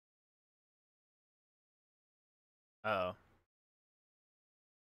Oh.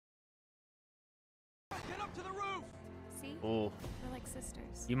 Get up to the roof! See? Ooh. We're like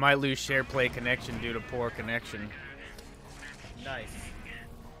sisters. You might lose share play connection due to poor connection. Nice.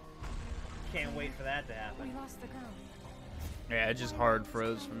 Can't wait for that to happen. We lost the girl. Yeah, it just hard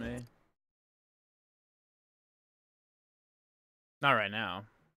froze for me. Not right now,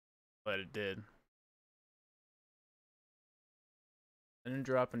 but it did. I didn't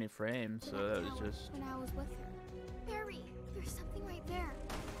drop any frames, so that was just... When I was with her. Barry, there's something right there.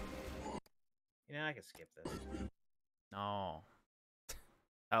 You know, I can skip this. No.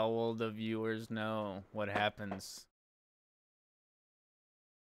 How will the viewers know what happens?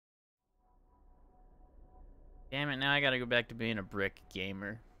 Damn it, now I gotta go back to being a brick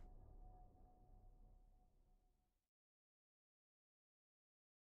gamer.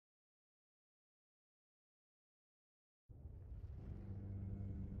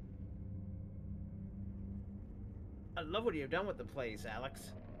 I love what you've done with the place,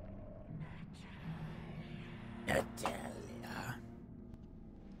 Alex. Natalia.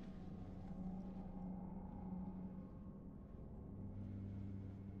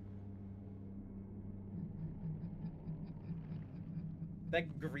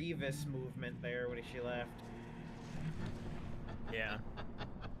 That Grievous movement there when she left. Yeah.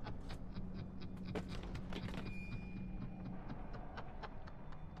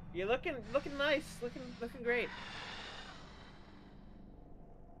 You're looking nice, looking great.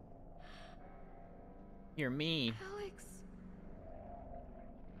 You're me. Alex.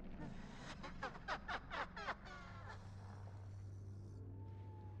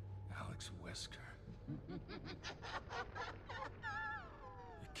 Alex Wesker. It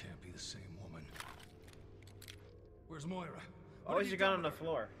can't be the same woman. Where's Moira? Oh, you gun on the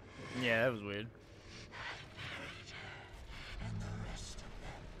floor. Yeah, that was weird. And the rest of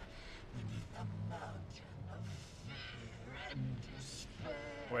them beneath the mountain of fear and despair.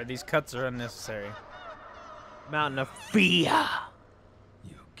 Where these cuts are unnecessary. Mountain of Fear.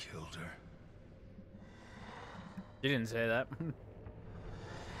 You killed her. You didn't say that.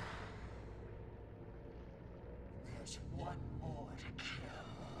 There's one more to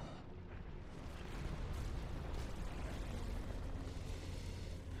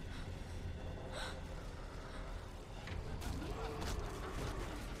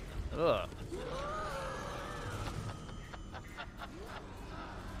kill. Ugh.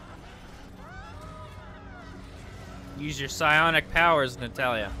 Use your psionic powers,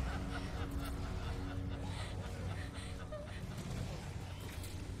 Natalia.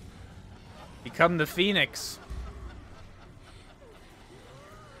 Become the Phoenix.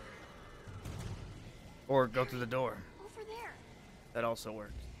 Or go through the door. Over there. That also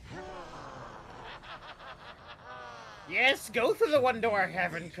works. Yes, go through the one door I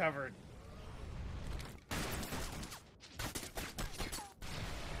haven't covered.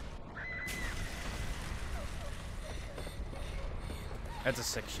 That's a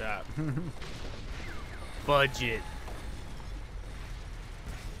sick shot. Budget.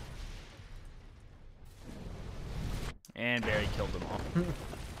 And Barry killed them all.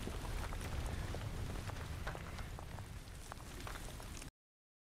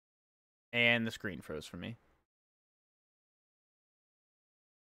 And the screen froze for me.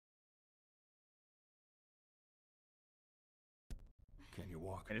 Can you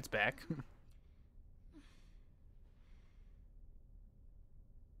walk? And it's back.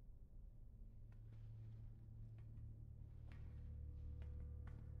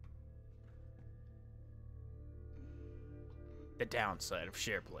 The downside of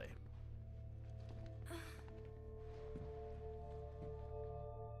share play.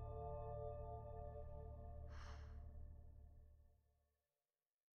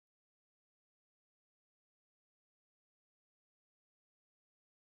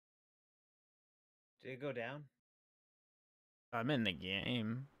 Did it go down? I'm in the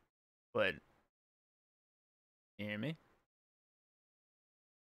game, but you hear me?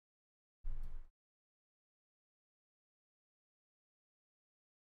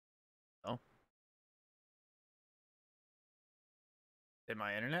 Oh. Did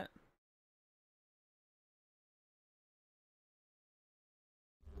my internet?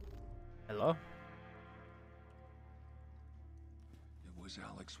 Hello? It was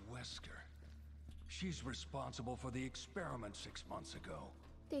Alex Wesker. She's responsible for the experiment 6 months ago.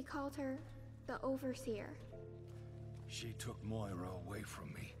 They called her the Overseer. She took Moira away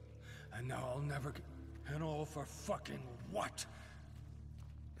from me. And now I'll never get... And all for fucking what?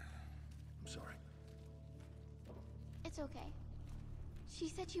 I'm sorry. It's okay. She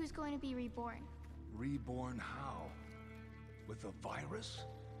said she was going to be reborn. Reborn how? With a virus?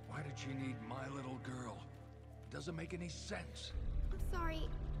 Why did she need my little girl? doesn't make any sense. I'm sorry.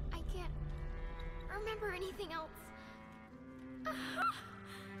 I can't remember anything else.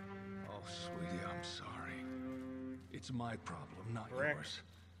 Oh, sweetie, I'm sorry. It's my problem, not Correct. yours.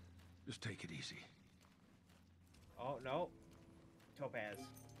 Just take it easy. Oh, no. Topaz.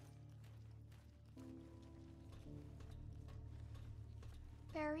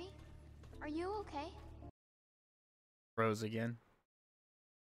 Barry, are you okay? Froze again.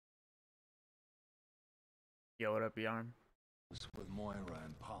 Yo, what up, Yarn? It's with Moira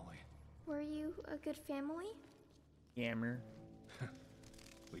and Polly. Were you a good family? Yammer.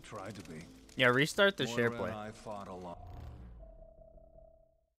 We tried to be. Yeah, restart the Moira share play. and I fought a lot.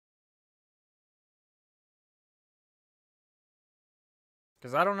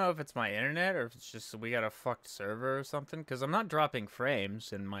 Because I don't know if it's my internet or if it's just we got a fucked server or something. Because I'm not dropping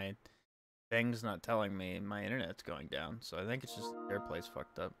frames and my thing's not telling me my internet's going down. So I think it's just AirPlay's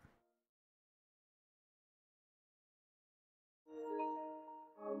fucked up.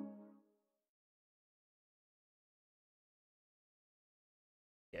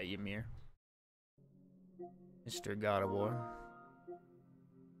 Yeah, Ymir. Mr. God of War.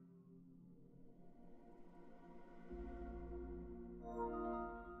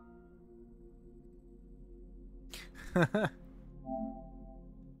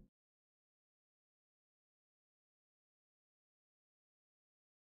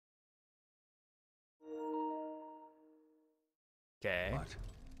 Okay. What?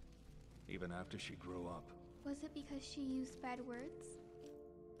 Even after she grew up. Was it because she used bad words?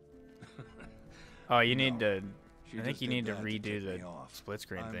 Oh, you need No. to. She I think just you did need to that redo tick the me off. split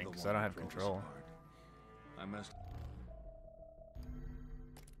screen I'm thing the because one I don't who have drove us control. apart. I messed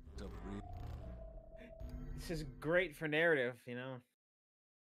up This is great for narrative, you know?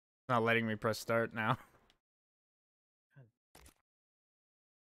 It's not letting me press start now.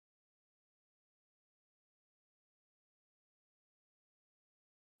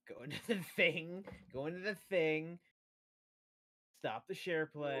 Go into the thing. Go into the thing. Stop the share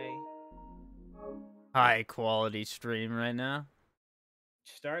play. High quality stream right now.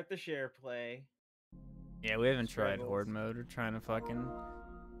 Start the share play. Yeah, we haven't tried Struggles. horde mode or trying to fucking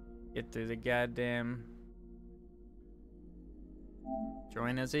get through the goddamn.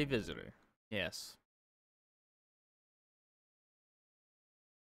 Join as a visitor. Yes.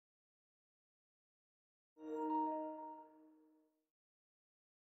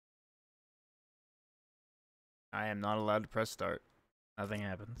 I am not allowed to press start. Nothing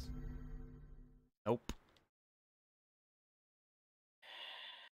happens. Nope.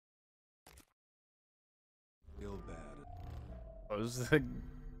 feel bad Close the.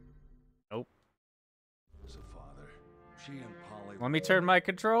 Nope. as a father. She and Polly. Let me turn my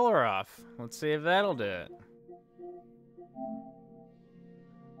controller off. Let's see if that'll do it.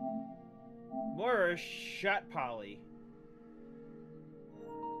 Moira shot Polly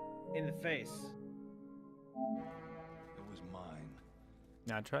in the face. It was mine.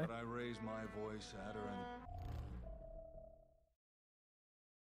 Now try. But I raised my voice at her and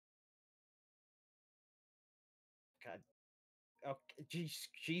God. Okay,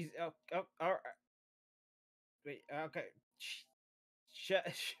 she's all right. Wait, okay. Shut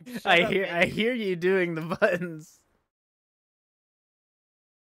I up, hear. man. I hear you doing the buttons.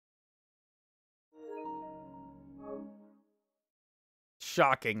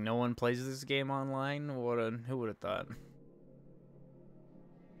 Shocking. No one plays this game online. Who would have thought?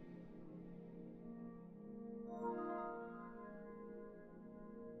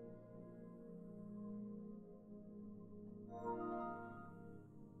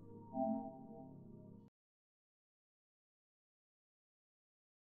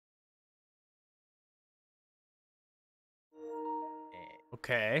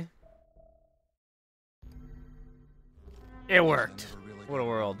 Okay. It worked. I never really What a got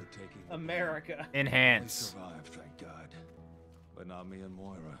world. around to taking the America. blame. They Enhance. survived, thank God. But not me and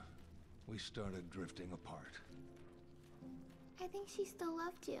Moira. We started drifting apart. I think she still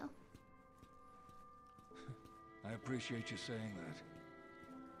loved you. I appreciate you saying that.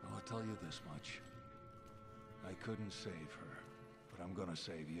 I'll tell you this much. I couldn't save her, but I'm gonna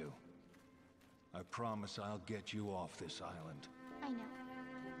save you. I promise I'll get you off this island. I know.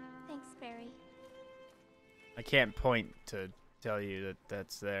 Thanks, Barry. I can't point to tell you that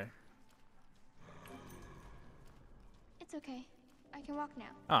that's there. It's okay. I can walk now.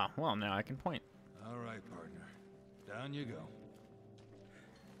 Oh, well, now I can point. All right, partner. Down you go.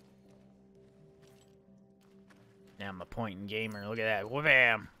 Now I'm a pointing gamer. Look at that.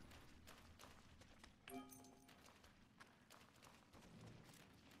 Wha-bam!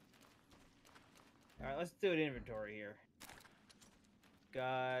 Alright, let's do an inventory here.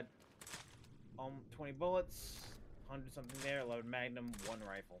 Got 20 bullets, 100 something there, 11 Magnum, 1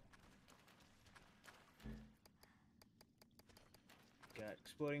 rifle. Got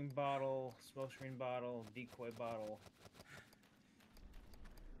exploding bottle, smoke screen bottle, decoy bottle.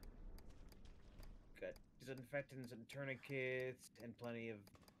 Got disinfectants and tourniquets, and plenty of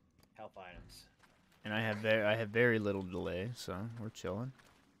health items. And I have very little delay, so we're chilling.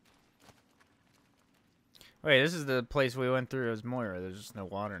 Wait, this is the place we went through as Moira. There's just no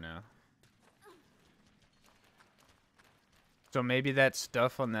water now. So maybe that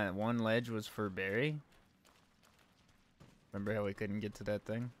stuff on that one ledge was for Barry? Remember how we couldn't get to that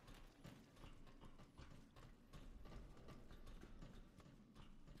thing?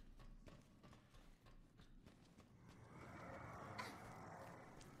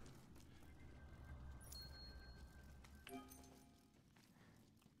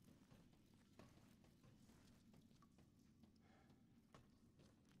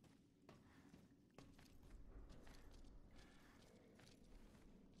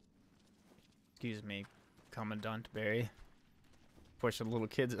 Excuse me, Commandant Barry. Pushing little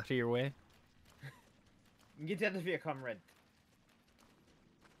kids out of your way. Get out of here, comrade.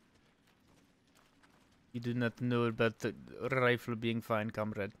 You do not know about the rifle being fine,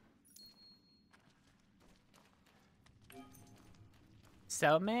 comrade.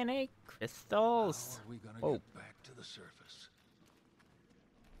 So many crystals. How are we gonna Oh. get back to the surface?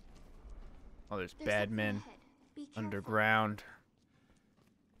 Oh, there's There's bad something men ahead. Be careful. underground.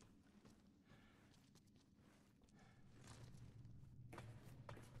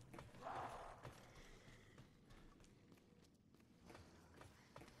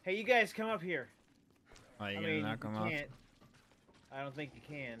 Hey, you guys, come up here. Oh, you I gonna mean, knock you them off? can't. I don't think you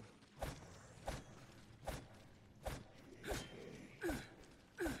can.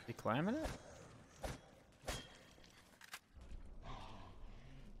 You climbing it?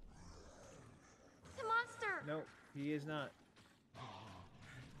 The monster! Nope, he is not.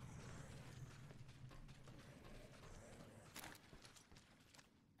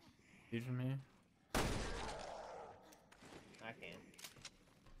 Shoot from here? I can't.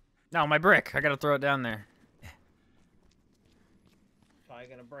 No, my brick. I gotta throw it down there. Probably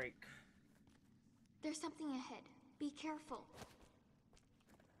gonna break. There's something ahead. Be careful.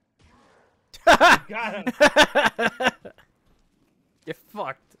 Got him! You're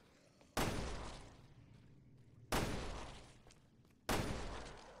fucked.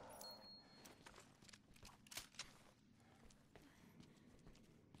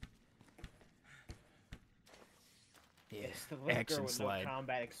 Yes, the little Action girl with slide. no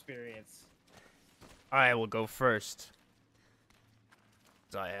combat experience. I will go first.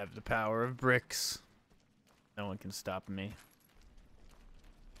 'Cause I have the power of bricks. No one can stop me.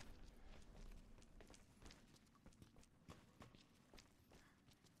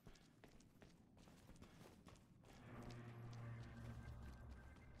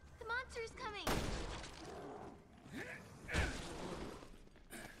 The monster's coming!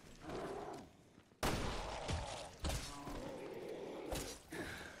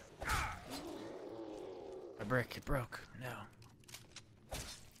 My brick, it broke. No.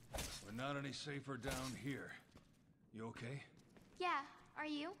 We're not any safer down here. You okay? Yeah, are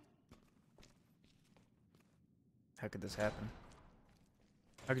you? How could this happen?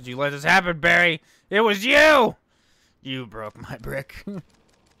 How could you let this happen, Barry? It was you! You broke my brick.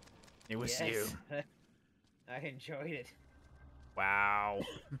 It was you. Yes. I enjoyed it. Wow.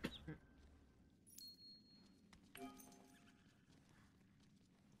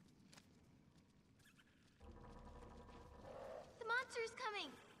 The monster's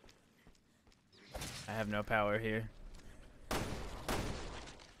coming! I have no power here.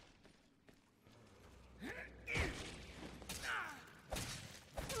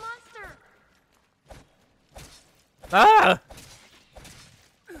 The monster! Ah!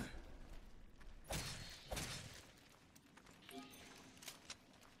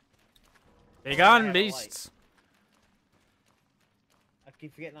 Be I gone, have a light. beasts. I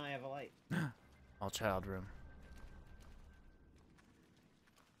keep forgetting I have a light. All child room.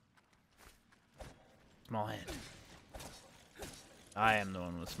 Small hand. I am the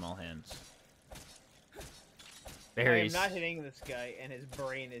one with small hands. I am Barry's. not hitting this guy, and his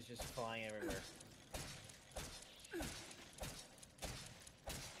brain is just flying everywhere.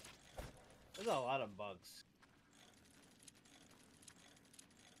 There's a lot of bugs.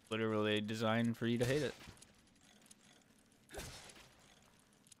 Literally designed for you to hate it.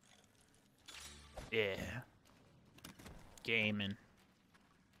 Yeah. Gaming.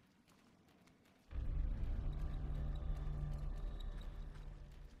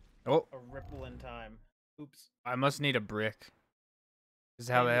 Oh, A ripple in time. Oops. I must need a brick. Cause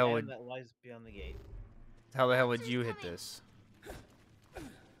how the hell would that lies beyond the gate. would you hit Coming. this?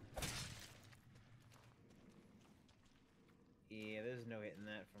 Yeah, there's no hitting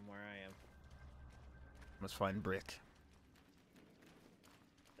that from where I am. Must find brick.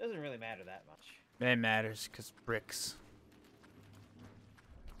 Doesn't really matter that much. It matters, cause bricks.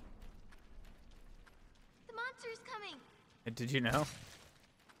 The monster's coming. Did you know?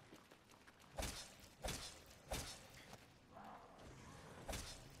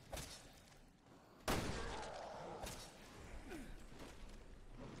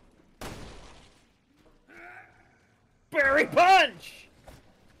 Berry punch!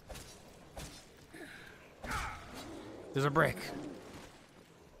 There's a brick.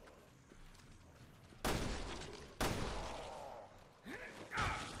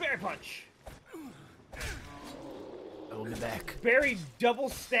 Berry punch! Hold me back. Barry double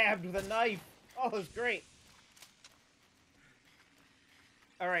stabbed with a knife. Oh, that was great.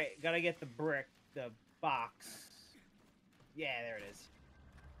 All right, gotta get the brick, the box. Yeah, there it is.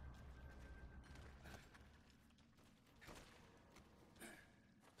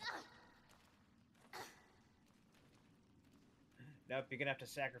 Nope, you're gonna have to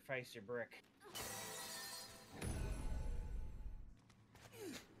sacrifice your brick.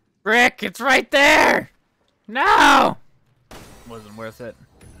 Brick, it's right there! No! Wasn't worth it.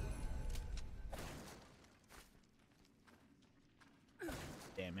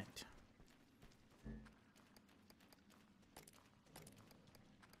 Damn it.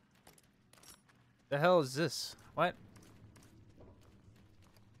 The hell is this? What?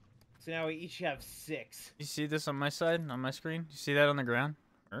 So now we each have 6. You see this on my side, on my screen? You see that on the ground?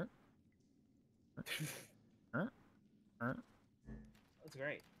 That's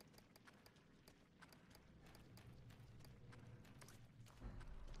great.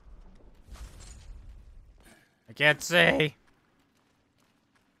 I can't say.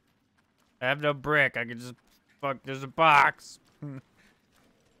 I have no brick. I can just fuck. There's a box.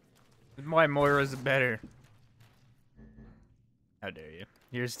 My Moira's better. How dare you?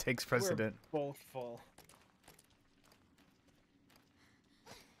 Yours takes precedent. We're both full.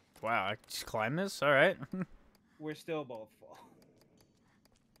 Wow, I just climb this? Alright. We're still both full.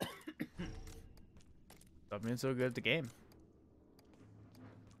 Stop being so good at the game.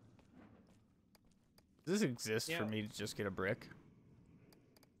 Does this exist for Yeah. me to just get a brick?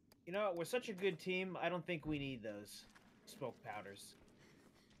 You know, we're such a good team, I don't think we need those smoke powders.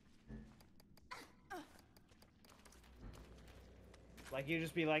 Like, you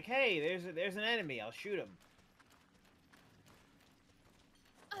just be like, hey, there's an enemy, I'll shoot him.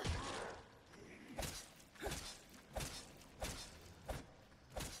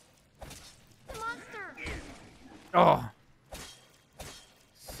 The monster. Oh!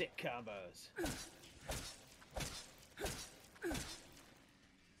 Sick combos.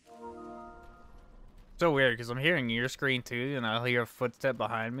 So weird, because I'm hearing your screen too, and I'll hear a footstep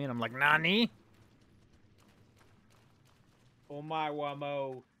behind me, and I'm like, Nani? Omae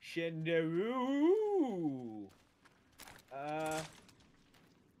wamo shinderu.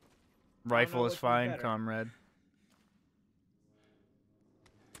 Rifle is which one's fine, better. comrade.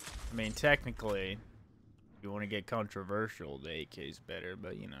 I mean, technically, if you want to get controversial, the AK's better,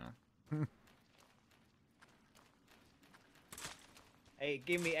 but you know. Hey,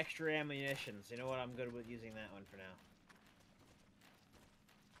 give me extra ammunitions. You know what? I'm good with using that one for now.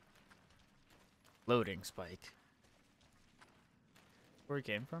 Loading spike. Where he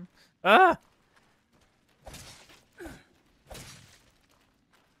came from? Ah!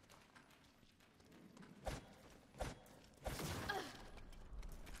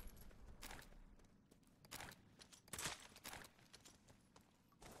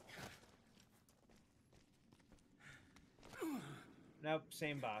 Nope,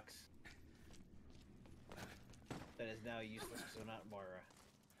 same box. That is now useless, so not Moira.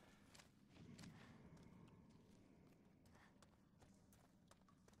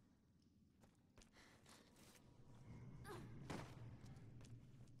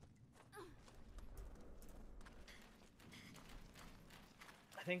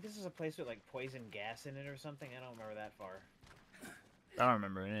 I think this is a place with like poison gas in it or something. I don't remember that far. I don't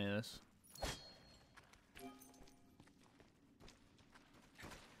remember any of this.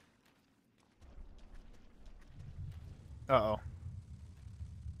 Uh-oh.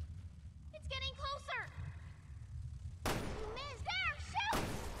 It's getting closer. You missed. There, shoot!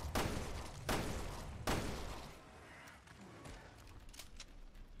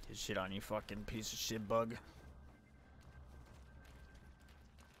 Get shit on you, fucking piece of shit bug.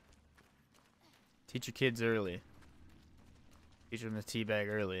 Teach your kids early. Teach them to teabag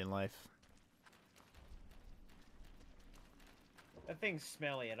early in life. That thing's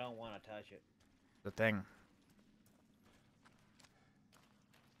smelly. I don't want to touch it. The thing.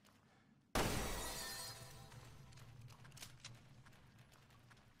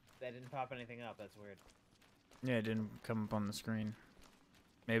 That didn't pop anything up. That's weird. Yeah, it didn't come up on the screen.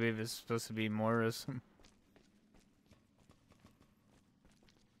 Maybe it was supposed to be Moira's.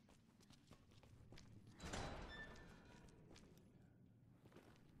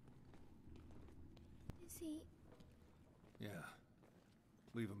 Is he? Yeah.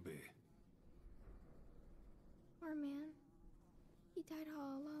 Leave him be. Poor man. He died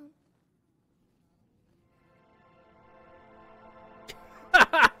all alone.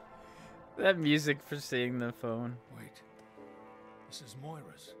 That music for seeing the phone. Wait. This is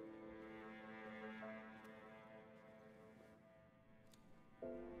Moira's.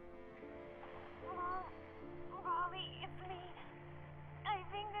 Molly, it's me. I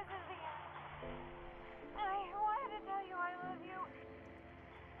think this is the end. I wanted to tell you I love you.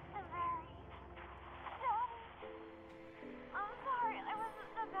 Very. Daddy. I'm sorry, I was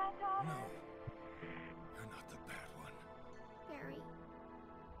the bad daughter. No. You're not the bad one. Barry.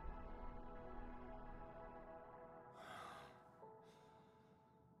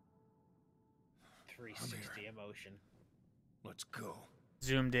 360 emotion. Let's go.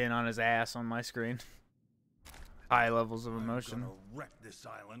 Zoomed in on his ass on my screen. High levels of emotion. I'm gonna wreck this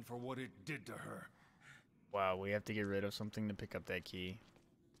island for what it did to her. Wow, we have to get rid of something to pick up that key.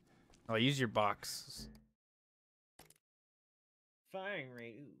 Oh, use your box. Firing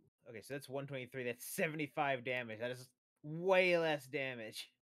rate. Ooh. Okay, so that's 123. That's 75 damage. That is way less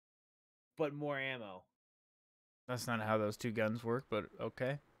damage, but more ammo. That's not how those two guns work, but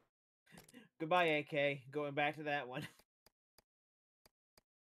okay. Goodbye, AK. Going back to that one.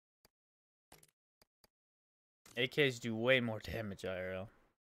 AKs do way more damage, IRL.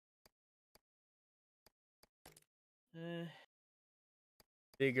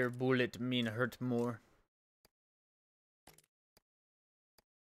 Bigger bullet mean hurt more.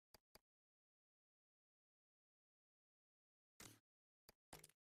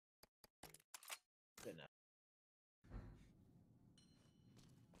 Good enough.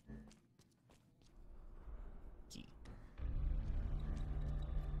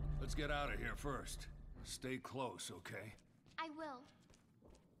 Let's get out of here first. Stay close, okay? I will.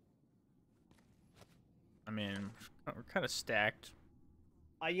 I mean, we're kind of stacked.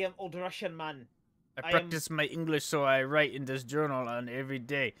 I am old Russian man. I practice my English, so I write in this journal on every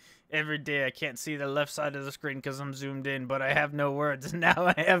day. Every day I can't see the left side of the screen because I'm zoomed in, but I have no words.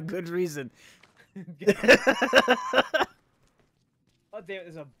 Now I have good reason. Oh,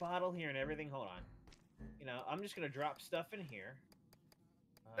 there's a bottle here and everything. Hold on. You know, I'm just going to drop stuff in here.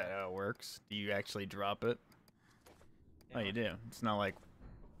 Is that how it works? Do you actually drop it? Oh, you do. It's not like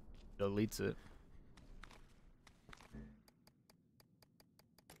deletes it.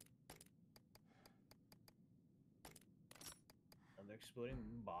 Another exploding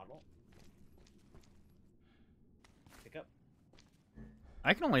bottle. Pick up.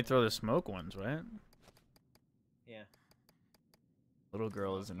 I can only throw the smoke ones, right? Yeah. Little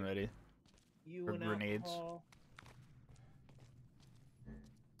girl isn't ready. You Or and grenades. alcohol.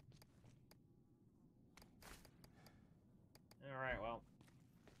 Alright, well.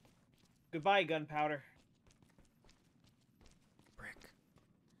 Goodbye, gunpowder. Brick.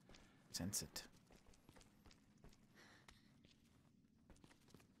 Sense it.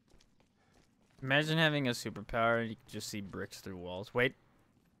 Imagine having a superpower and you can just see bricks through walls. Wait.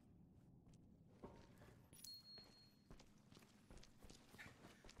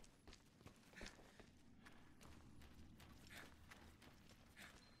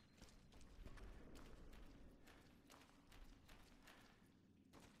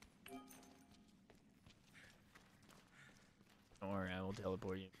 Don't worry, I will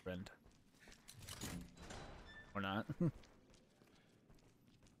teleport you, friend. Or not.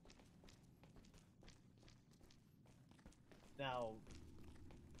 Now,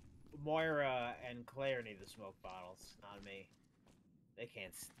 Moira and Claire need the smoke bottles, not me. They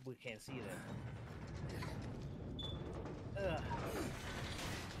can't. We can't see them. Ugh.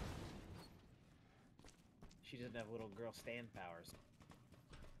 She doesn't have little girl stand powers.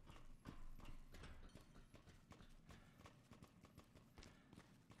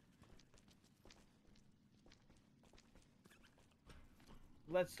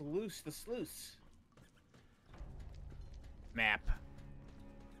 Let's loose the sluice. Map.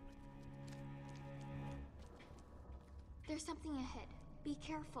 There's something ahead. Be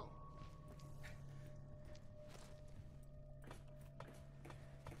careful.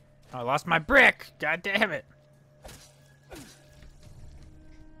 I lost my brick! God damn it!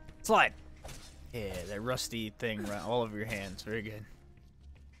 Slide. Yeah, that rusty thing around all of your hands. Very good.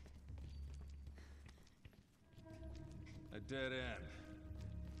 A dead end.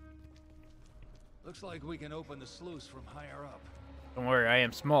 Looks like we can open the sluice from higher up. Don't worry, I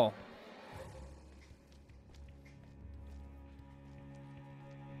am small.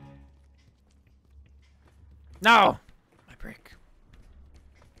 No! My brick.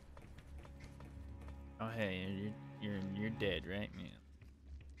 Oh hey, you're dead, right? Yeah.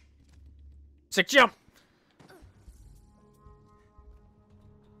 Sick jump!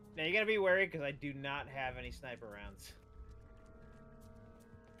 Now you gotta be wary because I do not have any sniper rounds.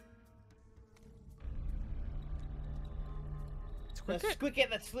 Squick it. Squick it,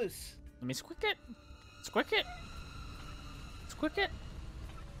 that's loose. Let me squick it. Squick it. Squick it.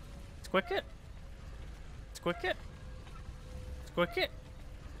 Squick it. Squick it. Squick it.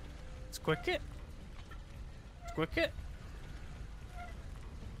 Squick it. Squick it.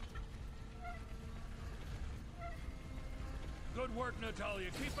 Good work, Natalia.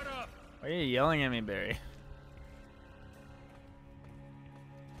 Keep it up. Why are you yelling at me, Barry?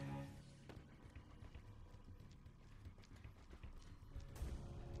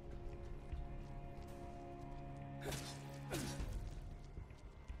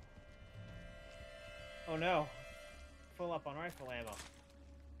 Oh no. Full up on rifle ammo.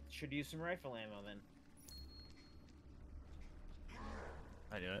 Should use some rifle ammo then.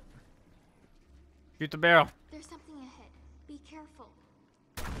 I do it. Shoot the barrel. There's something ahead. Be careful.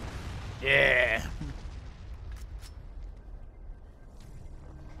 Yeah.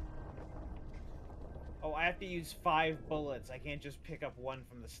 Oh, I have to use 5 bullets. I can't just pick up 1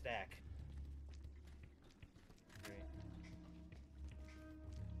 from the stack. Great.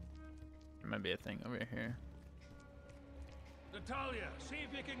 There might be a thing over here. Natalia, see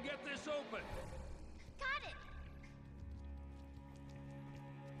if you can get this open. Got it.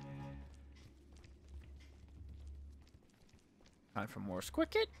 Time for more.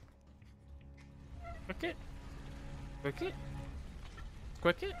 Squick it. Squick it. Squick it.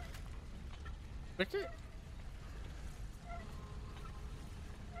 Squick it. Squick it.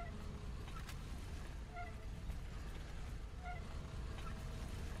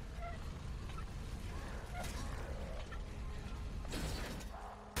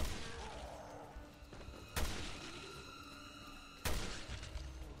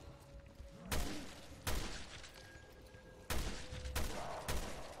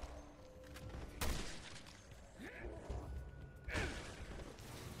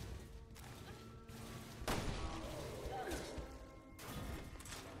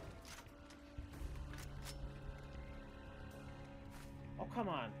 Oh, come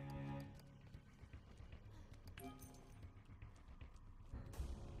on.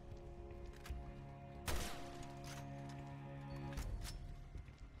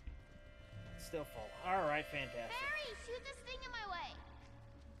 Still full. Alright, fantastic. Barry, shoot this thing in my way.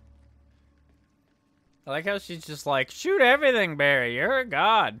 I like how she's just like, shoot everything, Barry. You're a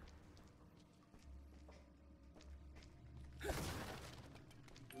god. I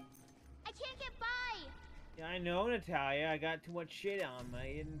can't get by. Yeah, I know, Natalia. I got too much shit on my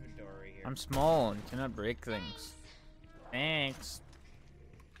inventory here. I'm small and cannot break things. Thanks.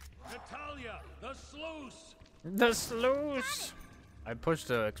 Natalia, the sluice. The sluice. I pushed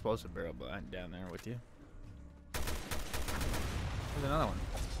the explosive barrel behind down there with you. There's another one.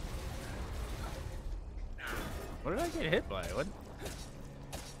 What did I get hit by? What?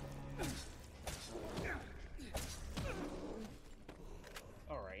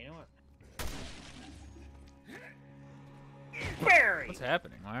 Alright, you know what? Barry! What's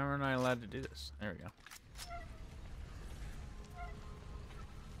happening? Why aren't I allowed to do this? There we go.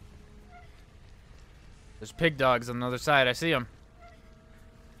 There's pig dogs on the other side. I see them.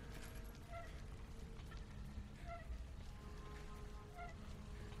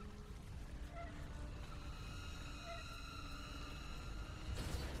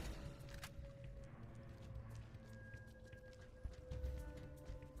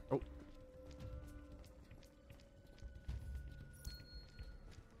 Oh.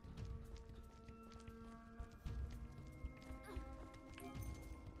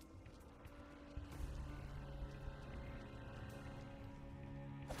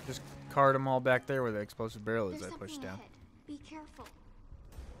 Just cart them all back there where the explosive barrel is. There's I pushed something down. ahead. Be careful.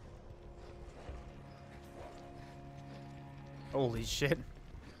 Holy shit.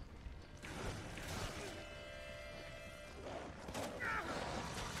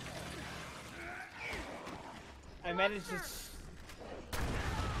 I managed to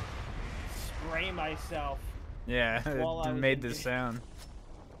spray myself. Yeah, While I it was made in this the- sound.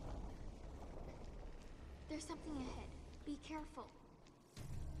 There's something ahead. Be careful.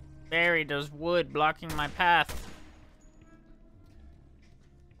 Barry, there's wood blocking my path.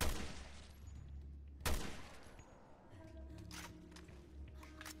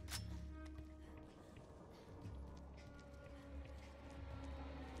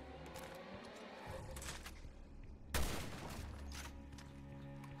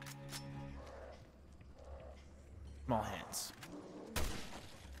 Small hands.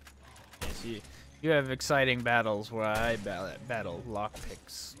 Yes, you have exciting battles where I battle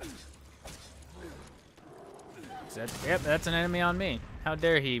lockpicks. Yep, that's an enemy on me. How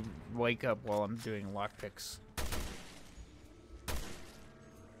dare he wake up while I'm doing lockpicks?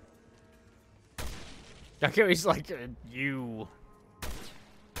 Okay, he's like, you.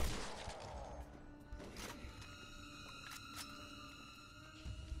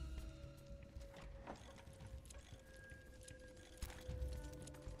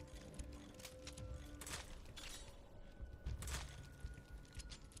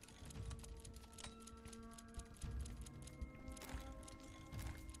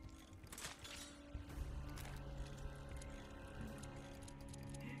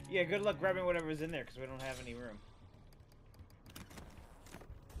 Yeah, good luck grabbing whatever's in there, because we don't have any room.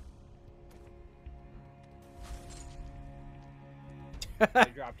 I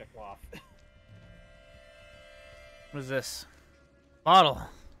dropped a cloth. What is this? Bottle.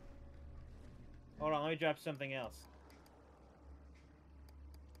 Hold on, let me drop something else.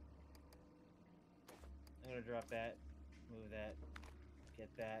 I'm gonna drop that, move that, get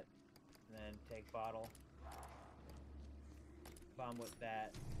that, and then take bottle. Bomb with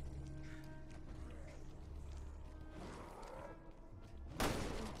that.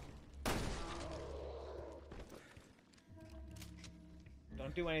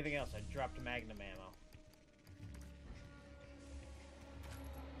 Don't do anything else. I dropped Magnum ammo.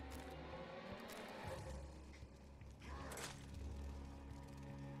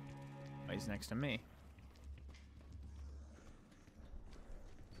 Oh, he's next to me.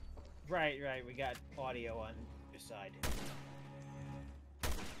 Right. We got audio on your side.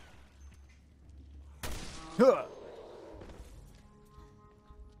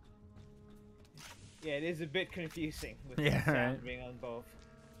 Yeah, it is a bit confusing with the sound right. being on both.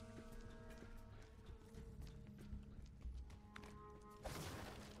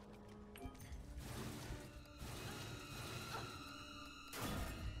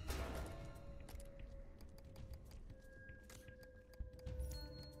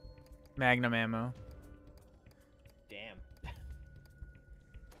 Magnum ammo. Damn.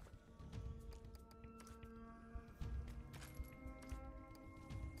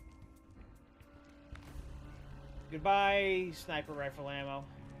 Goodbye, sniper rifle ammo.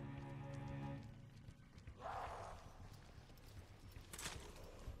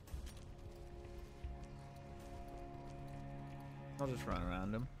 I'll just run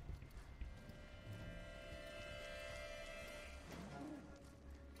around him.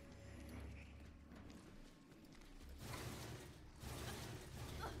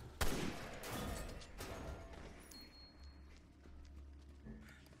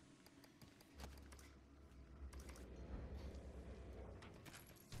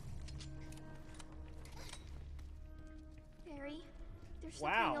 Barry, there's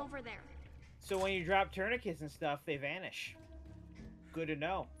Wow. something over there. So when you drop tourniquets and stuff, they vanish. Good to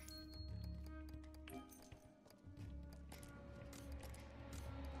know.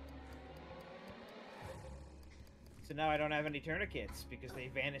 So now I don't have any tourniquets because they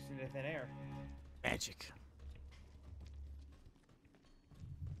vanished into thin air. Magic.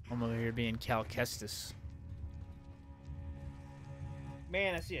 I'm over here being Cal Kestis.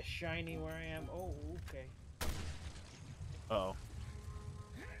 Man, I see a shiny where I am. Oh, okay. Uh-oh.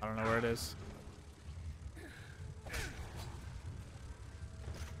 I don't know where it is.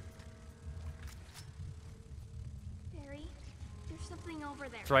 Barry, there's something over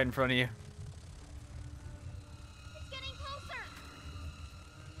there. It's right in front of you. It's getting closer.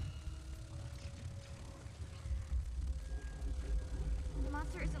 The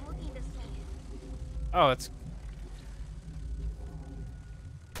monster isn't looking this way. Oh, it's...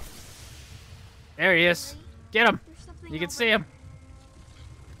 There he is. Barry, Get him. there's something You can over see him.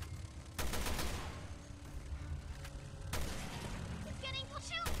 It's getting close.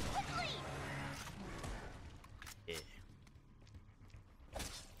 Shoot quickly.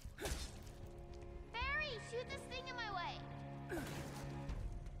 Barry, shoot this thing in my way.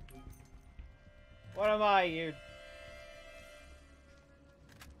 What am I, you?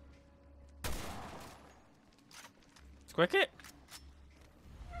 Squick it.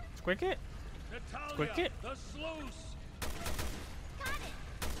 Squick it. Natalia, Quick it. the sluice! Got it.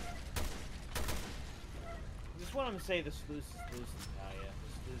 I just want him to say the sluice is loose, Natalia.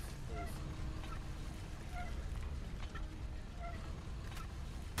 The sluice is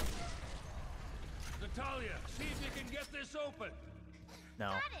Natalia, see if you can get this open. No.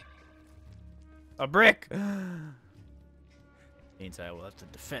 Got it. A brick! Means I will have to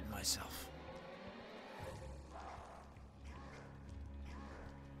defend myself.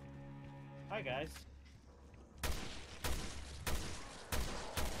 Hi, guys.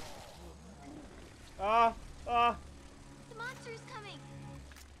 The monster's coming.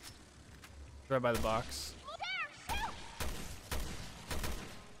 Right by the box. There, shoot!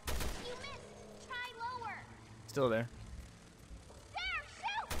 You missed. Try lower. Still there. There,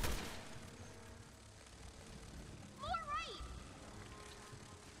 shoot! More right.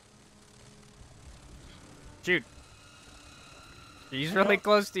 Shoot. He's really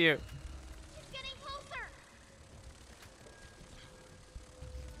close to you. He's getting closer.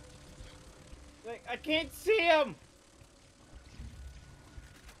 Like, I can't see him.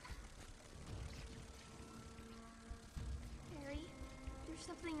 Barry, there's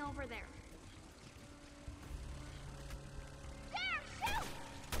something over there. There, shoot!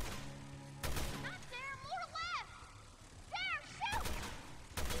 Not there, more left. There, shoot!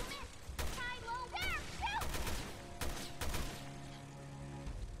 You missed. Try low. There, shoot!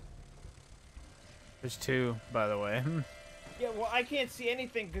 There's two, by the way. Yeah, well, I can't see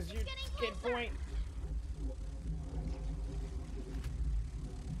anything because you Getting can't closer. point.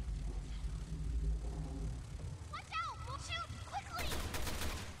 Watch out! We'll shoot quickly.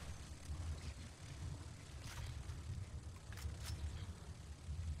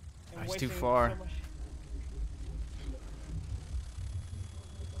 I'm He's too wasting far. so much-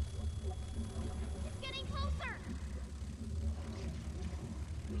 It's getting closer.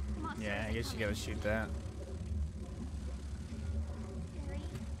 Monster Yeah, I is guess you coming. gotta shoot that. Barry,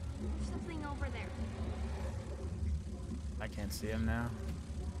 there's something over there. I can't see him now.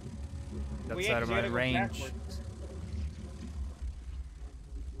 Well, That's yeah, out of 'cause you my gotta go range. backwards.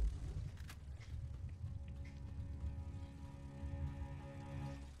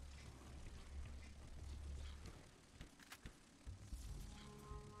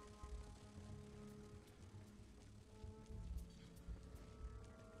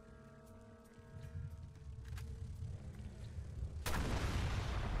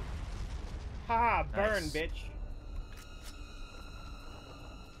 Haha, burn, Nice. bitch.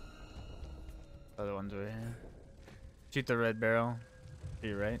 Other ones over here. Shoot the red barrel.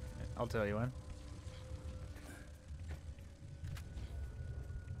 You're right. I'll tell you when.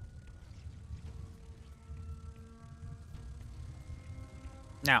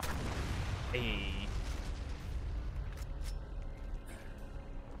 Now. Hey.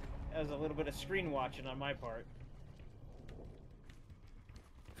 That was a little bit of screen watching on my part.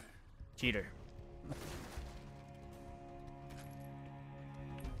 Cheater.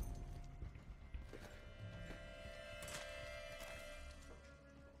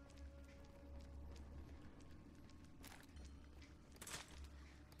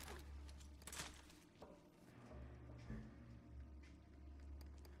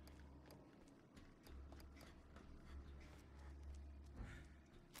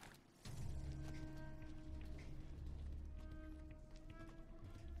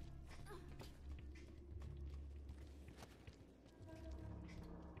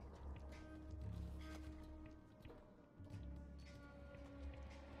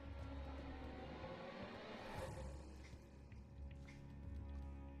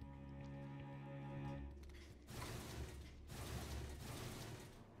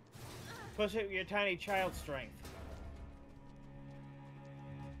 Push it with your tiny child strength.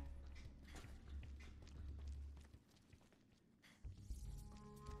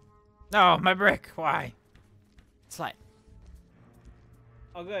 No, my brick. Why? Slide.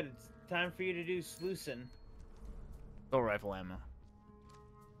 Oh, good. It's time for you to do sluicing. Go rifle ammo.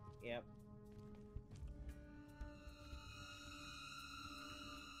 Yep.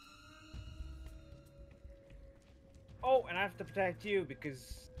 Oh, and I have to protect you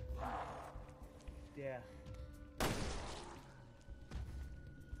because... Yeah.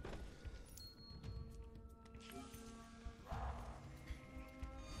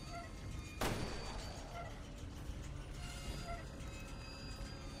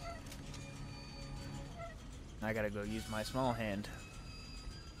 I gotta go use my small hand.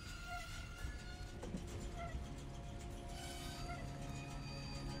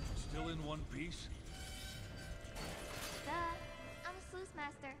 Still in one piece? Duh. I'm a sluice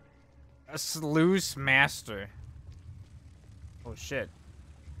master. A sluice master. Oh shit.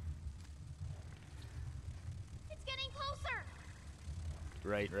 It's getting closer.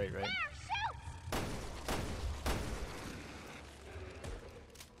 Right. There, shoot!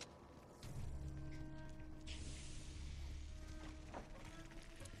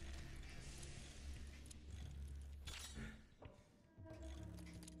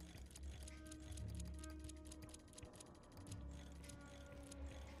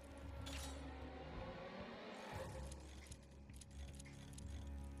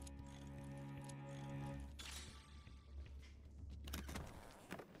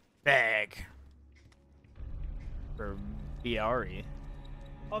 bag. For Biari.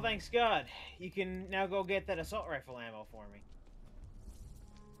 Oh, thanks God. You can now go get that assault rifle ammo for me.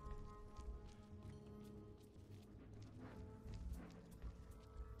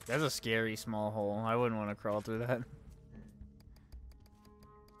 That's a scary small hole. I wouldn't want to crawl through that.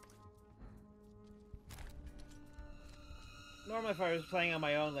 Normally, if I was playing on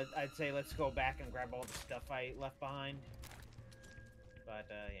my own, I'd say let's go back and grab all the stuff I left behind. But,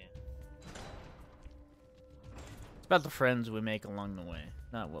 yeah. It's about the friends we make along the way,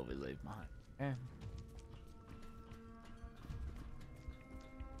 not what we leave behind. Okay?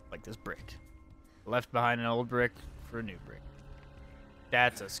 Like this brick. Left behind an old brick for a new brick.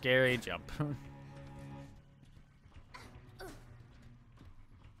 That's a scary jump.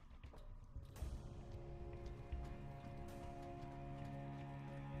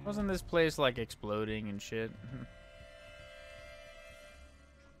 Wasn't this place like exploding and shit?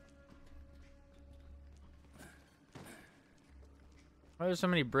 Why are there so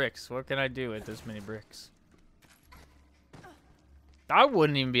many bricks? What can I do with this many bricks? I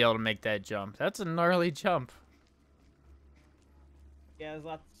wouldn't even be able to make that jump. That's a gnarly jump. Yeah, there's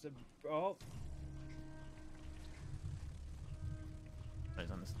lots of... Oh. He's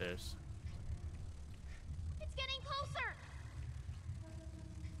on the stairs. It's getting closer.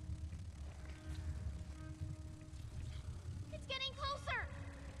 It's getting closer.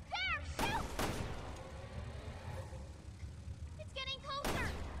 There, shoot! It's getting closer.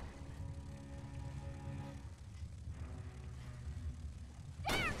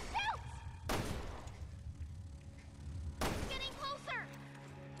 There, shoot! It's getting closer.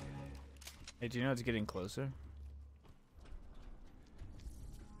 Hey, do you know it's getting closer?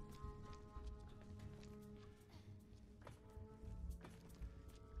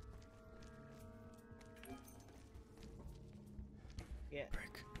 Yeah.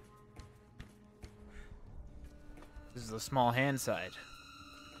 Brick. This is the small hand side.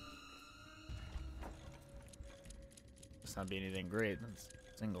 Must not be anything great. That's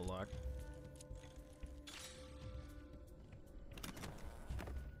single lock.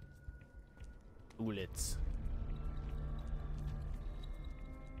 Bullets.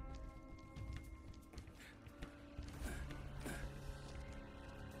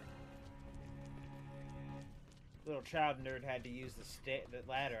 Little child nerd had to use the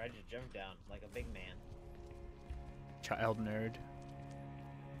ladder. I just jumped down like a big man. Child nerd.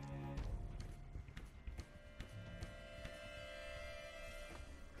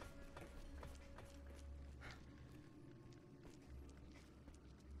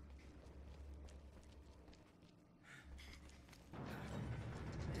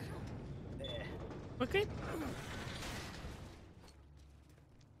 Eh. Okay.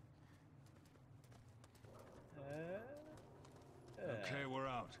 Okay, we're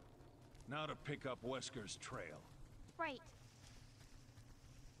out. Now to pick up Wesker's trail. Right.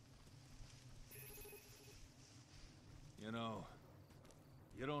 You know,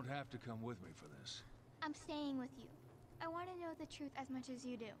 you don't have to come with me for this. I'm staying with you. I want to know the truth as much as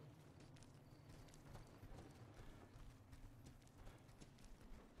you do.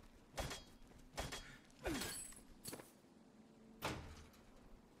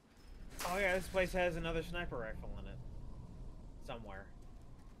 Oh yeah, this place has another sniper rifle in it. Somewhere.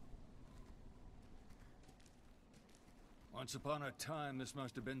 Once upon a time, this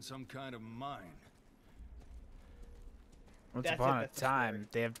must have been some kind of mine. Once That's upon a that's the time, story.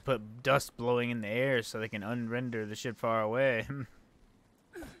 they have to put dust blowing in the air so they can unrender the shit far away.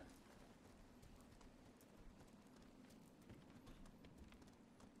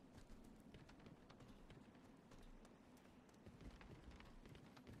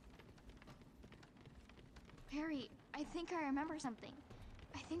 Perry, I think I remember something.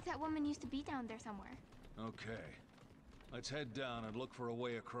 I think that woman used to be down there somewhere. Okay. Let's head down and look for a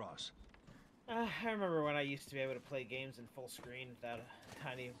way across. I remember when I used to be able to play games in full screen without a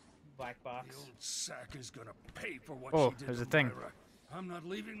tiny black box. The old sack is gonna pay for what Oh, she did there's to a thing. Myra. I'm not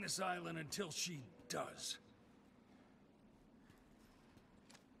leaving this island until she does.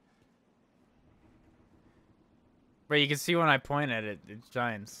 But you can see when I point at it, it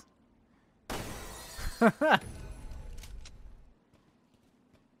shines.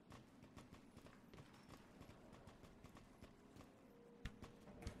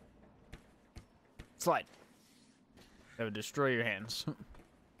 Slide. That would destroy your hands.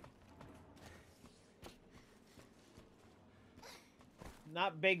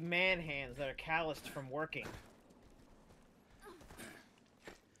 Not big man hands that are calloused from working.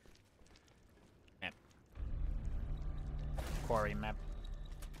 Map. Quarry map.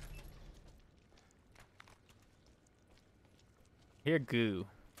 Here, goo.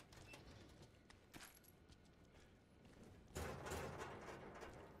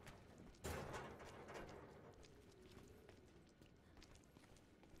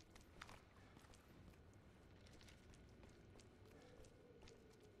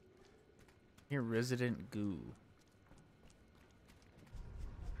 Here, resident goo.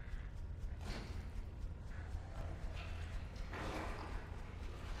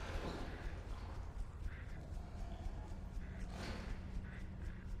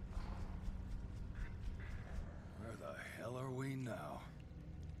 Where the hell are we now?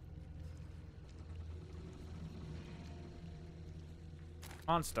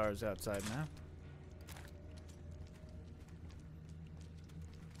 OnStar's outside now.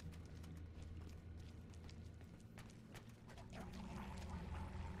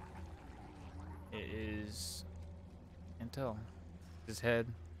 It is. Can't tell. His head.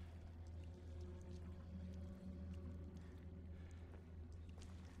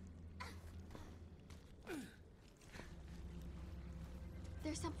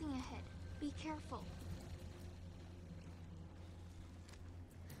 There's something ahead. Be careful.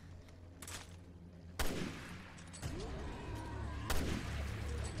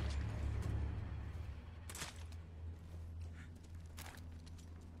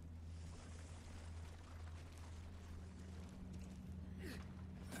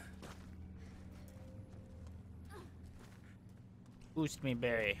 Boost me,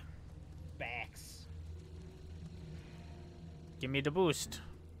 Barry. Backs. Give me the boost.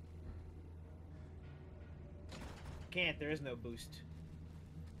 Can't. There is no boost.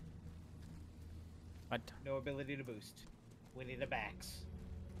 What? No ability to boost. We need a backs.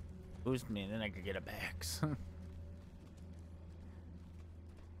 Boost me, and then I could get a backs.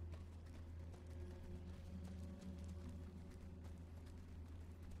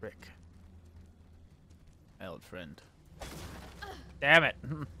 Rick. My old friend. Damn it!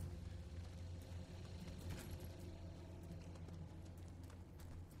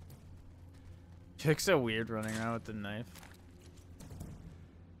 Chick's so weird running around with the knife.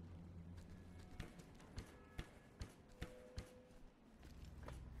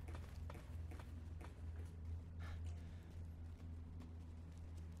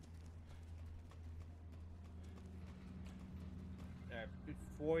 Alright,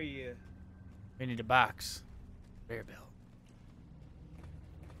 before you... We need a box. Bear belt.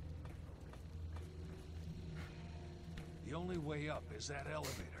 The only way up is that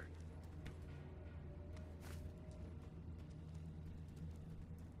elevator.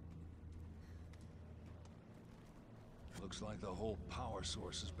 Looks like the whole power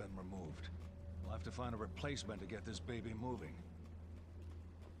source has been removed. We'll have to find a replacement to get this baby moving.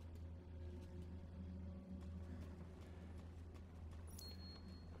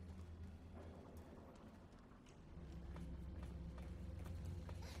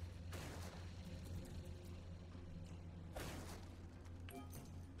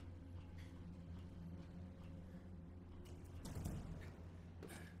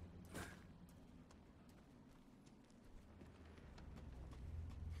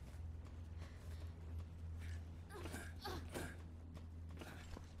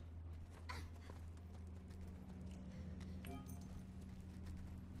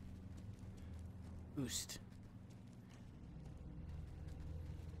 Boost.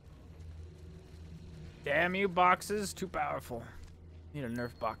 Damn you, boxes. Too powerful. Need to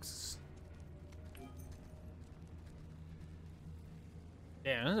nerf boxes.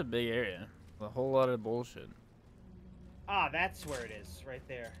 Damn, this is a big area. A whole lot of bullshit. Ah, that's where it is. Right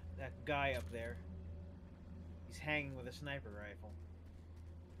there. That guy up there. He's hanging with a sniper rifle.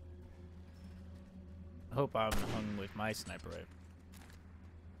 I hope I'm hung with my sniper rifle.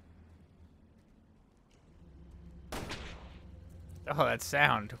 Oh, that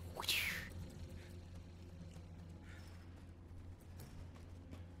sound.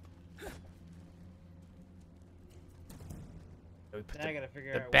 We put Now I gotta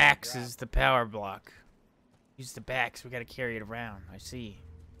figure out the where to backs drop. is the power block. Use the backs. We gotta carry it around. I see.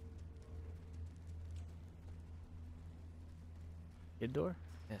 Good door?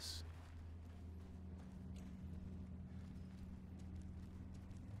 Yes.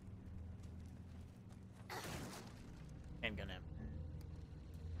 Handgun him.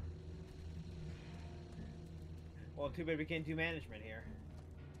 Well, too bad we can't do management here.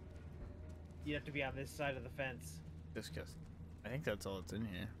 You'd have to be on this side of the fence. Discuss. I think that's all that's in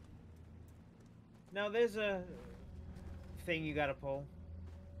here. No, there's a thing you gotta pull.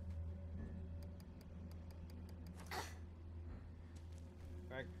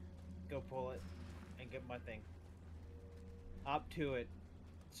 Alright, go pull it and get my thing. Up to it,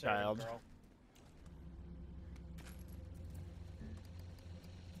 servant Child. girl.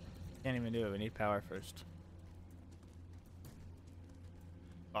 Can't even do it. We need power first.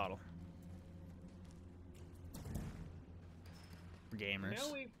 Bottle. For gamers.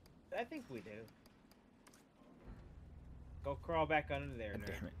 No, I think we do. Go crawl back under there. God nerd.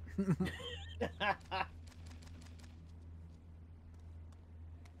 damn it.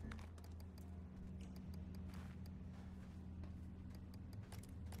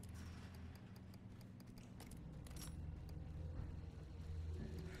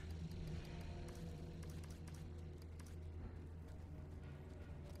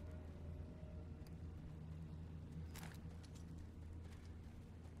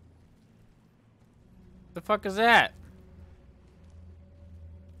 The fuck is that?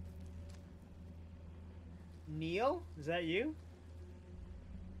 Neil, is that you?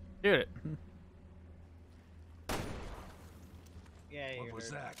 Shoot it. Yeah, you What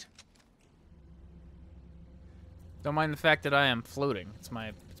was heard. that? Don't mind the fact that I am floating. It's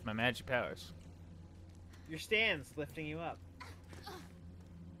my magic powers. Your stand's lifting you up.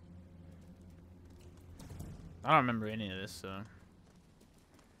 I don't remember any of this, so.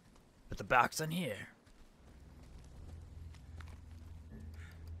 Put the box on here.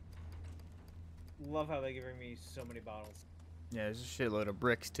 Love how they're giving me so many bottles. Yeah, there's a shitload of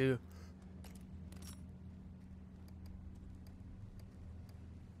bricks too.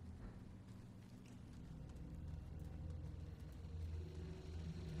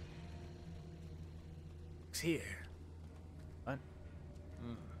 It's here. What?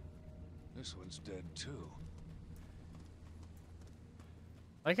 This one's dead too.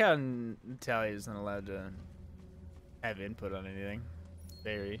 Like how Natalia isn't allowed to have input on anything.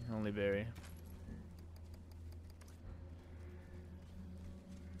 Barry, only Barry.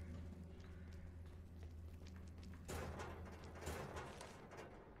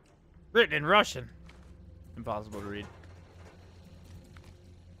 Written in Russian. Impossible to read.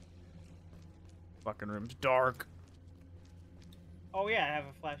 Fucking room's dark. Oh yeah, I have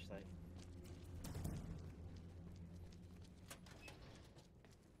a flashlight.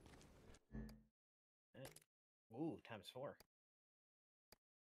 Ooh, ×4.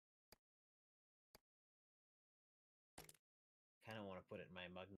 Kind of want to put it in my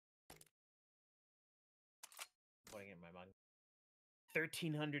mug. Putting it in my mug.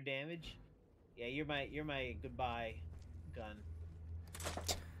 1300 damage. Yeah, you're my goodbye gun.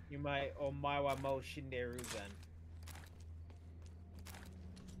 You're my Omawa Mo Shinderu gun.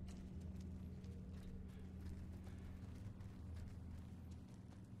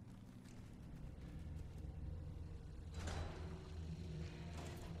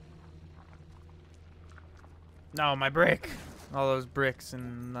 No, my brick. All those bricks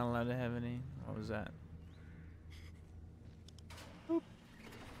and not allowed to have any. What was that? Boop.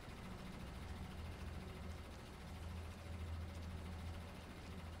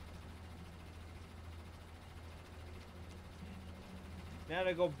 Now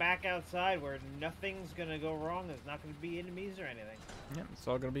to go back outside where nothing's gonna go wrong. There's not gonna be enemies or anything. Yep, it's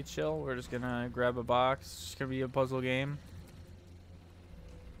all gonna be chill. We're just gonna grab a box. It's just gonna be a puzzle game.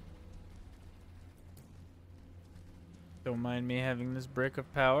 Don't mind me having this brick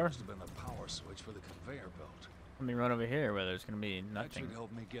of power. Must have been the power switch for the conveyor belt. Let me run over here where there's gonna be That nothing. should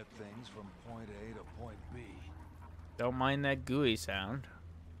help me get things from point A to point B. Don't mind that gooey sound.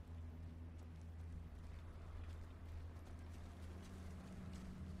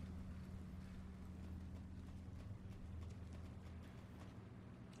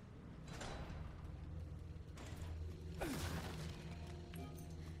 I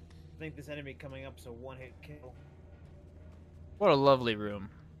think this enemy coming up's a one-hit kill. What a lovely room.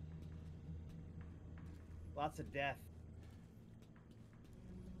 Lots of death.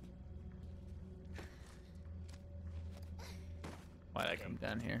 Why'd I come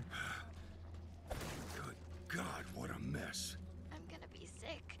down here? Good God, what a mess. I'm gonna be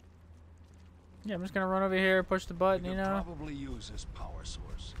sick. Yeah, I'm just gonna run over here, push the button, you could know? probably use this power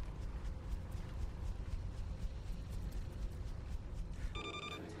source.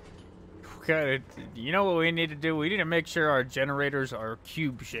 Okay, you know what we need to do? We need to make sure our generators are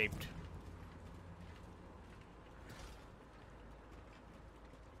cube-shaped.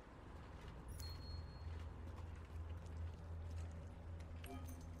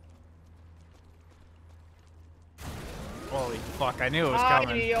 Holy fuck, I knew it was Hi,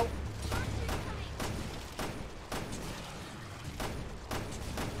 coming. Neil.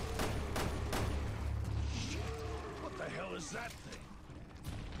 What the hell is that thing?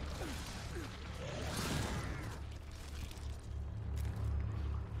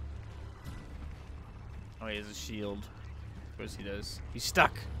 Oh, he has a shield. Of course he does. He's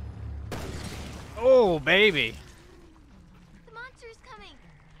stuck. Oh, baby. The monster's coming.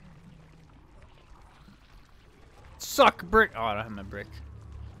 Suck brick. Oh, I don't have my brick.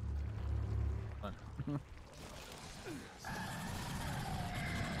 Hold on.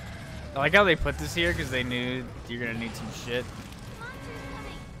 I like how they put this here because they knew you're gonna need some shit. The monster's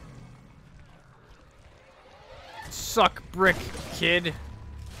coming. suck, brick kid.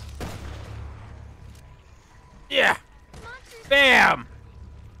 Yeah. Bam.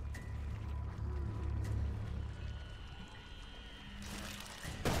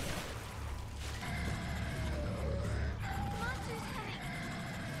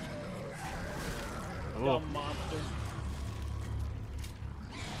 Dumb monster.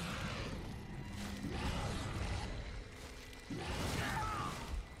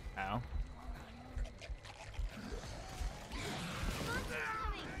 Ow.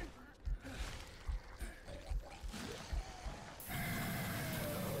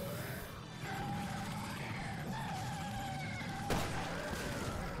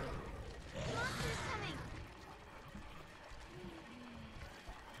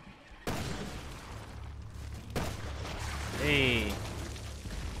 Hey.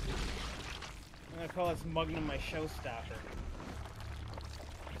 I'm gonna call this Mugnum my showstopper.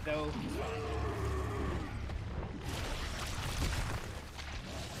 Though he's fine.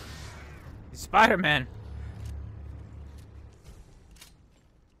 He's Spider-Man.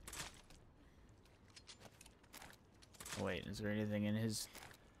 Wait, is there anything in his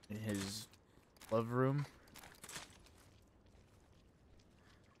love room?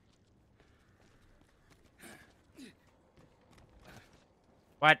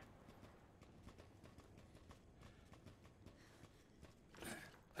 What?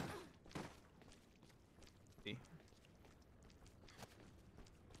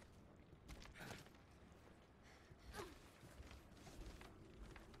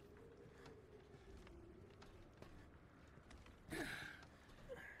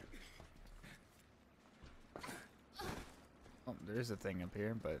 Oh, there's a thing up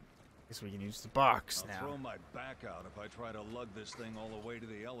here, but I guess we can use the box I'll now. throw my back out if I try to lug this thing all the way to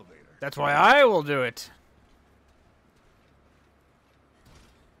the elevator. That's why I will do it.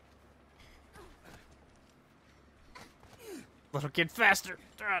 Little kid, faster!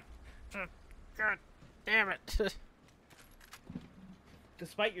 God damn it!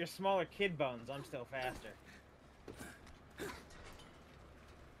 Despite your smaller kid bones, I'm still faster.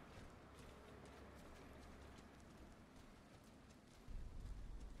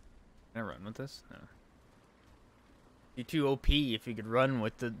 Can I run with this? No. Be too OP if you could run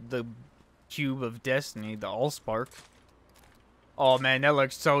with the cube of destiny, the Allspark. Oh man, that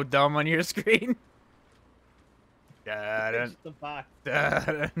looks so dumb on your screen. It's the box.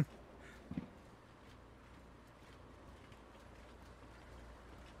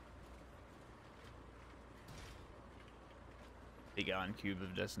 Be gone, cube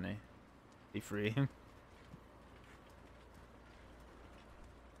of destiny. Be free.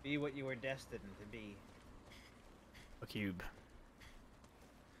 Be what you were destined to be. A cube.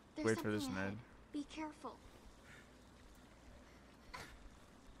 There's Wait for this something ahead. nerd. Be careful.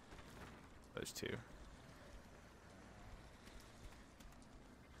 Those two.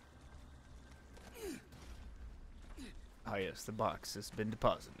 Oh yes, the box has been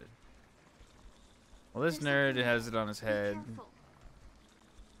deposited. Well, this There's nerd something has it on his Be head. careful.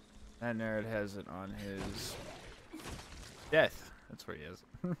 That nerd has it on his death. That's where he has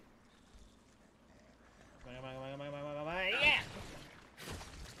it. Yeah!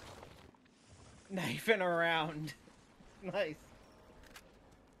 Knifing around. Nice.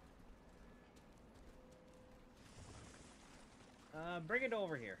 Bring it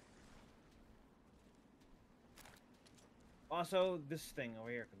over here. Also, this thing over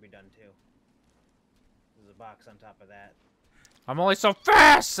here could be done too. There's a box on top of that. I'm only so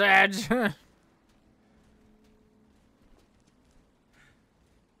fast, Sedge!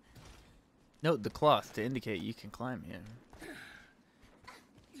 Note the cloth to indicate you can climb here.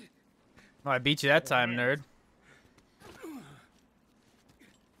 Oh, I beat you that time, nerd.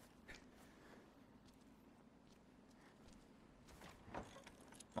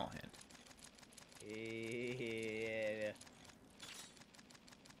 Small hand. Yeah.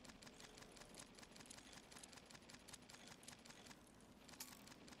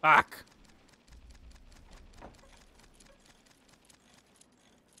 Fuck!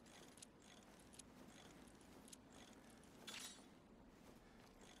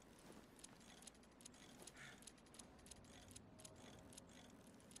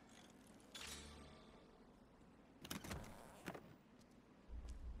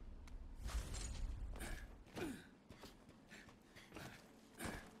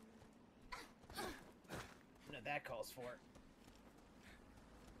 No, that calls for it.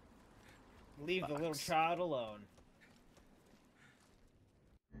 Leave the little Box. child alone.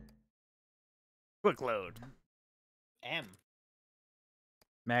 Quick load. M.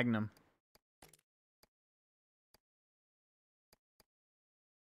 Magnum.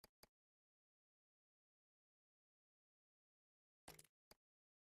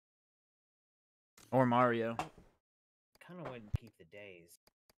 Or Mario. Kind of wouldn't keep the days.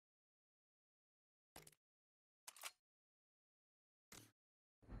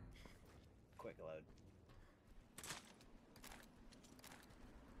 Quick load.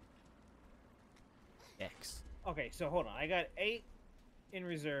 X. Okay, so hold on. I got 8 in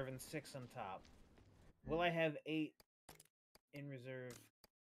reserve and 6 on top. Will I have 8 in reserve?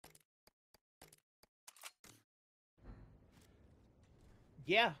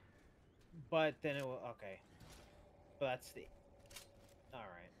 Yeah, but then it will. Okay, but that's the. All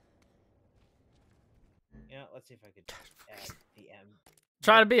right. You know, let's see if I could add the M.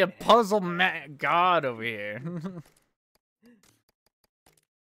 Trying to be a It has puzzle M. god over here.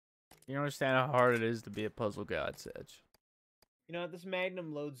 You understand how hard it is to be a puzzle god, Sedge. You know, this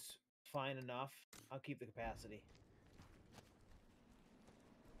Magnum loads fine enough. I'll keep the capacity.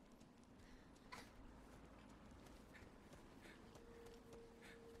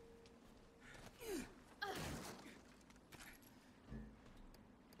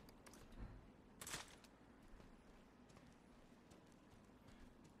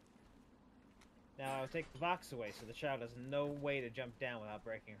 Now I'll take the box away so the child has no way to jump down without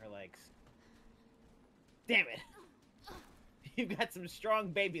breaking her legs. Damn it! You've got some strong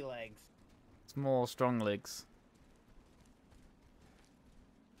baby legs. Small, strong legs.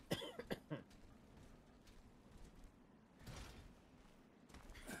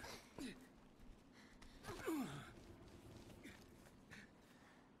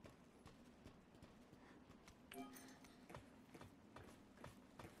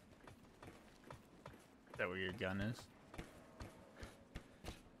 Is that where your gun is?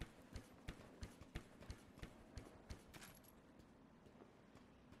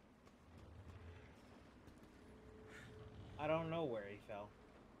 I don't know where he fell.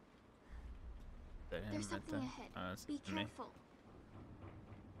 Is that him There's right something there? ahead. Oh, that's Be me. careful.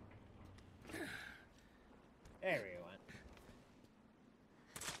 There we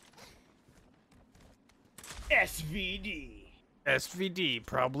went. SVD. SVD,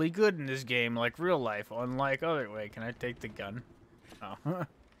 probably good in this game, like real life, unlike other. Wait, can I take the gun? Oh.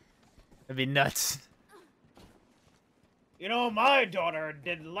 That'd be nuts. You know, my daughter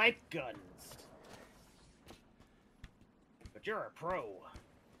didn't like guns. But you're a pro.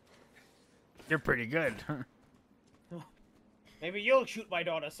 You're pretty good. Maybe you'll shoot my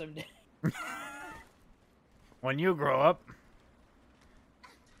daughter someday. When you grow up,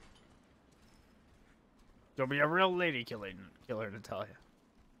 you'll be a real lady killer, Natalia.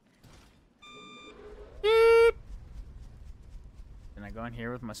 Beep. Can I go in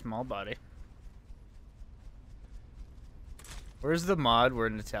here with my small body? Where's the mod where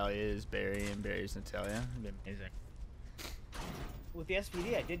Natalia is Barry and Barry's Natalia? That'd be amazing. With the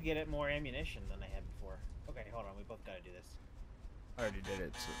SVD, I did get it more ammunition than I had before. Okay, hold on. We both gotta do this. I already did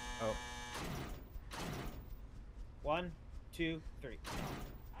it. So, oh. 1, 2, 3.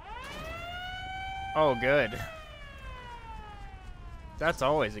 Oh, good. That's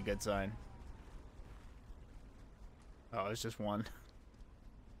always a good sign. Oh, it's just one.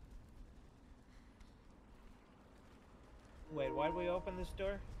 Wait, why did we open this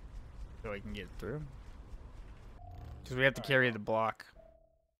door? So we can get through. Because we have to carry the block.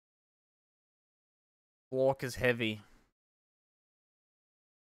 Block is heavy.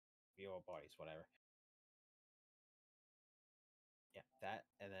 Your bodies, whatever. Yeah, that,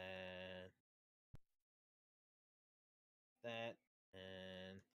 and then that,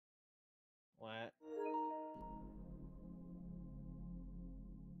 and what?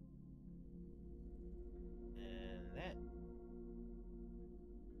 And that.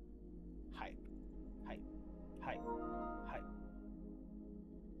 Hype, hype, hype, hype.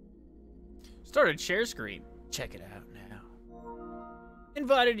 Started share screen. Check it out now.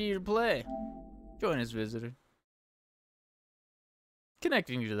 Invited you to play. Join as visitor.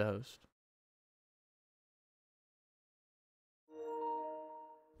 Connecting you to the host.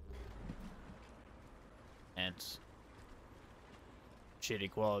 And it's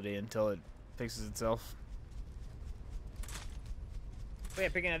shitty quality until it fixes itself. But yeah,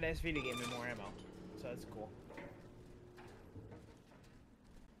 picking out the SVD gave me more ammo, so that's cool.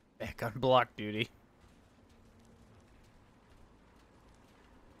 Back on block duty.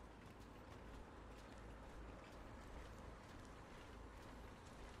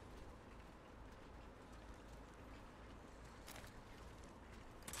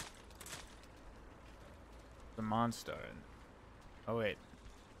 The monster. Oh wait,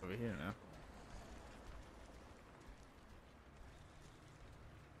 over here now.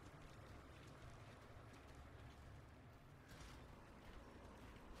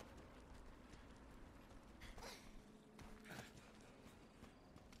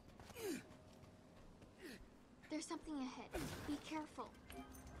 There's something ahead. Be careful.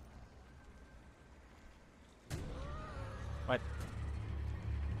 What?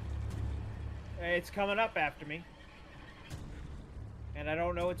 It's coming up after me. And I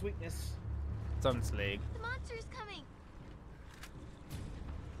don't know its weakness. It's on its leg. The monster's coming.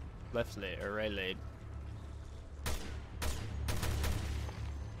 Left leg or right leg.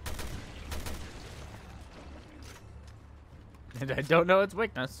 And I don't know its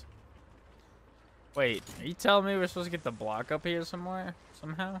weakness. Wait, are you telling me we're supposed to get the block up here somewhere?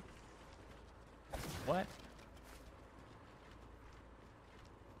 Somehow? What?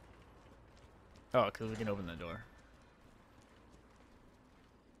 Oh, because we can open the door.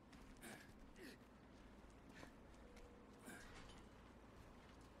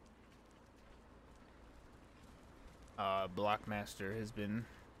 Blockmaster has been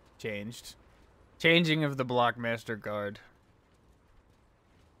changed. Changing of the Blockmaster guard.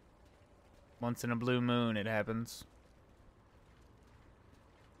 Once in a blue moon it happens.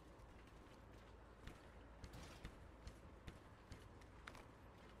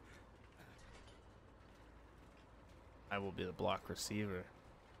 I will be the block receiver.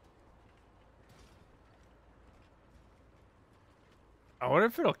 I wonder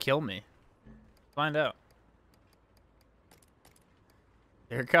if it'll kill me. Find out.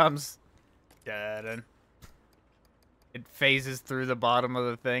 Here it comes. Da-dun. It phases through the bottom of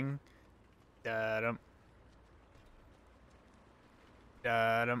the thing. Da-dum.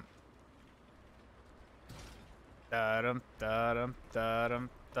 Da-dum. Da-dum, da-dum, da-dum,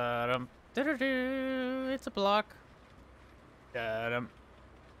 da-dum. Da-da-doo. It's a block. Da-dum.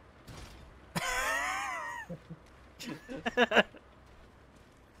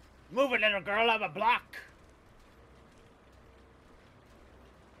 Move it, little girl, I'm a block.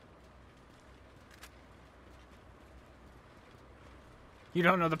 You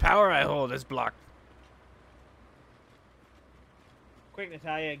don't know the power I hold as block. Quick,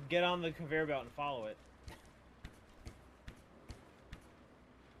 Natalia, get on the conveyor belt and follow it.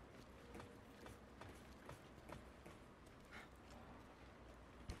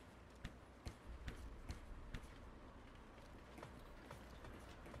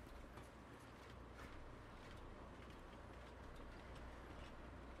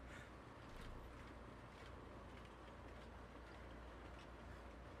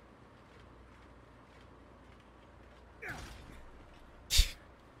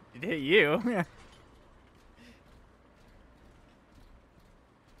 It hit you.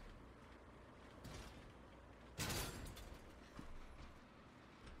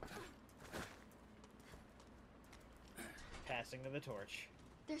 Passing of the torch.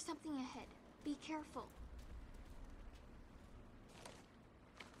 There's something ahead. Be careful.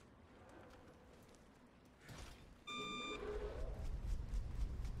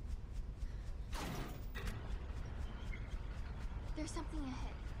 There's something ahead.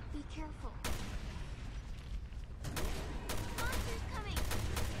 Be careful. Monster's coming.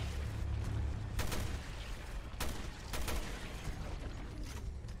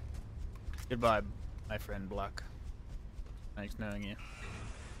 Goodbye, my friend Block. Nice knowing you.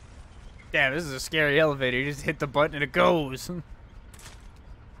 Damn, this is a scary elevator. You just hit the button and it goes.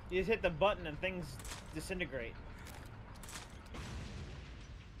 You just hit the button and things disintegrate.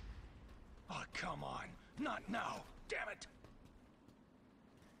 Oh, come on. Not now. Damn it.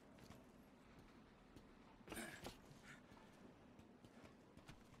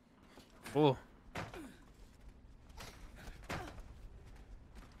 Ooh.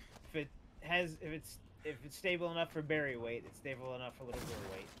 If it's stable enough for Barry weight, it's stable enough for little girl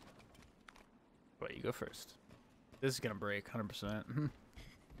weight. Wait, you go first. This is gonna break, 100%.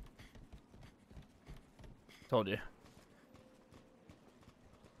 Told you.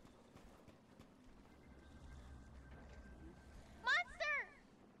 Monster!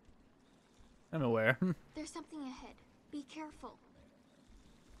 I'm aware. There's something ahead. Be careful.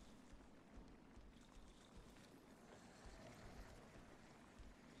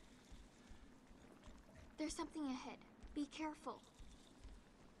 There's something ahead. Be careful.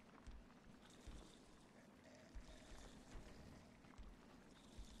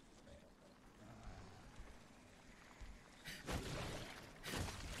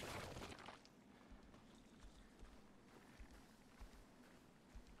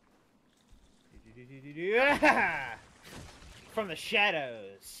 From the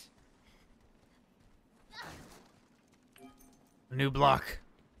shadows. New block.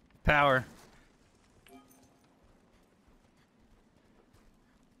 Power.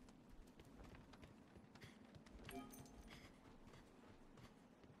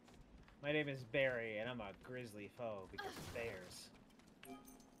 My name is Barry, and I'm a grisly foe because of bears.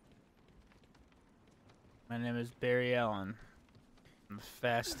 My name is Barry Allen. I'm the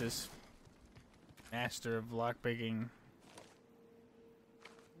fastest master of lockpicking.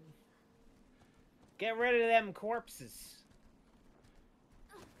 Get rid of them corpses.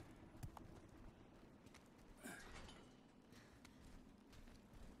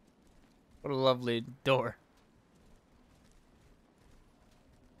 What a lovely door.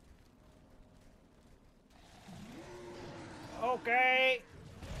 Okay.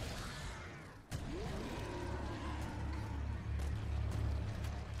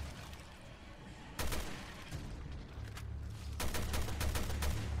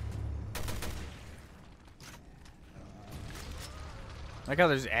 I like how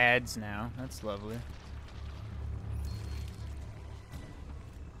there's ads now. That's lovely.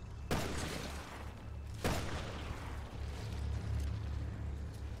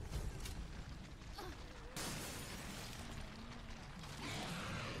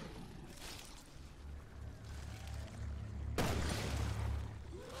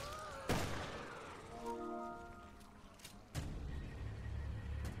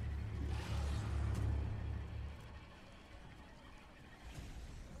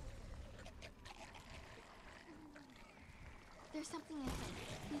 There's something ahead.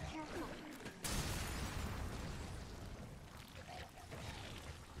 Be careful.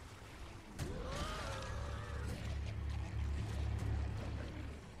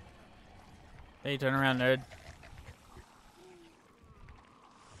 Hey, turn around, nerd.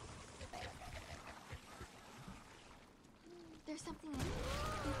 There's something ahead.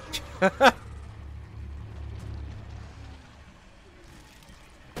 Be careful.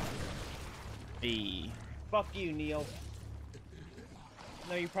 Hey. Fuck you, Neil.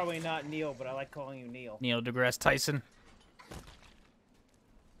 No, you're probably not Neil, but I like calling you Neil. Neil deGrasse Tyson.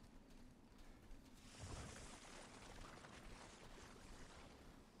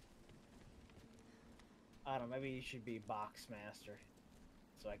 I don't know, maybe you should be Box Master,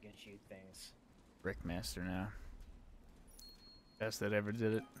 so I can shoot things. Brickmaster now. Best that ever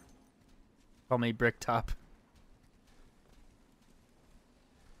did it. Call me Bricktop.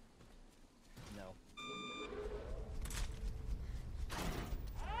 No.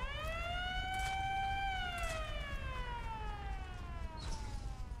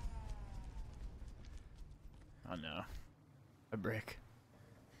 Oh no. A brick.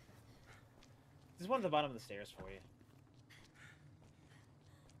 There's one at the bottom of the stairs for you.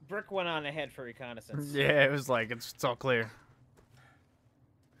 Brick went on ahead for reconnaissance. Yeah, it was like, it's all clear.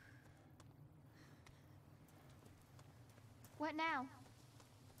 What now?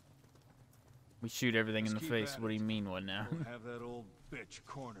 We shoot everything in the Let's keep face. at What do it. you mean, what now? We'll have that old bitch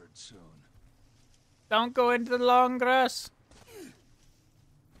cornered soon. Don't go into the long grass.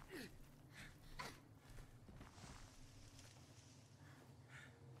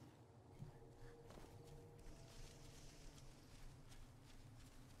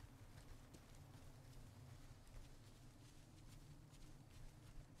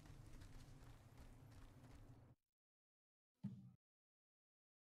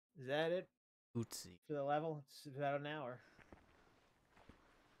 Is that it Oopsie. for the level? It's about an hour.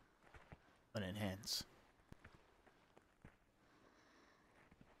 Unenhance.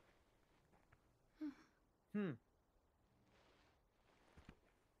 Hmm.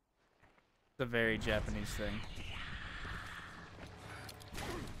 It's a very Japanese thing.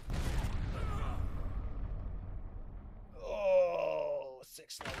 Oh,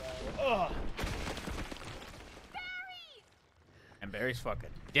 6 level. Oh. And Barry's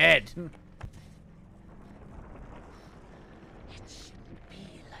fucking dead. It shouldn't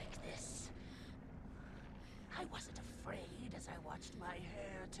be like this. I wasn't afraid as I watched my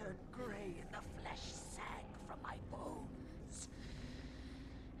hair turn gray and the flesh sag from my bones.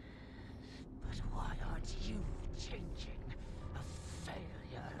 But why aren't you changing? A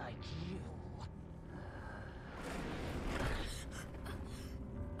failure like you.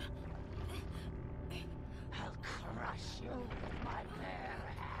 I'll crush you with my bare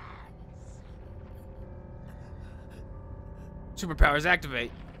hands. Superpowers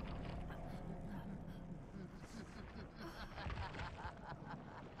activate.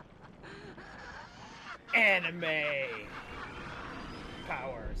 Anime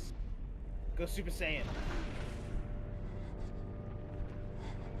powers. Go Super Saiyan.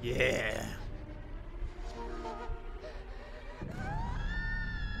 Yeah.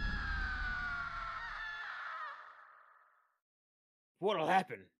 What'll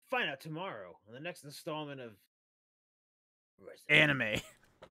happen? Find out tomorrow on the next installment of Resident Anime.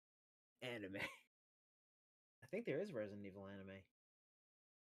 Anime. I think there is Resident Evil anime.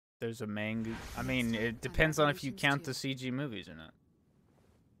 There's a manga. I mean, it depends on if you count the CG movies or not.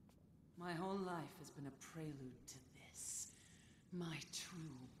 My whole life has been a prelude to this. My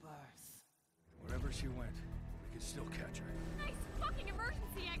true birth. Wherever she went, we can still catch her. Nice fucking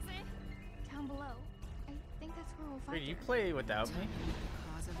emergency exit! Down below. I think that's where we'll find Wait, you her. play without me?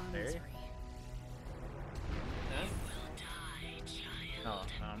 Cause of our Barry? misery. Huh? Will die, child.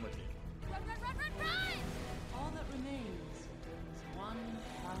 No, no, I'm with you. Run, run, run, run, run! All that remains is one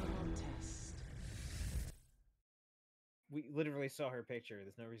final test. We literally saw her picture.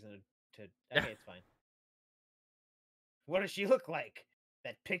 There's no reason to. Okay, it's fine. What does she look like?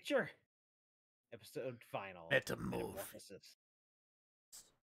 That picture? Episode final. Metamorphosis.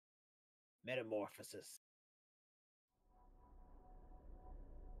 Metamorphosis.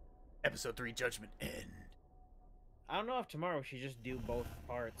 Episode 3 Judgment End. I don't know if tomorrow we should just do both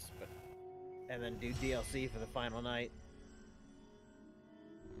parts, but and then do DLC for the final night.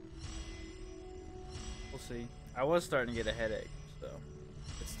 We'll see. I was starting to get a headache, so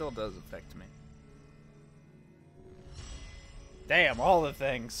it still does affect me. Damn, all the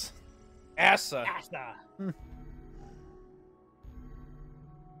things. Asa. Asta.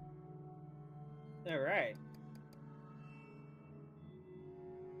 All right.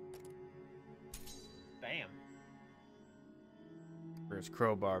 Bam. Where's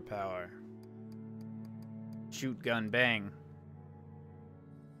crowbar power? Shoot, gun, bang.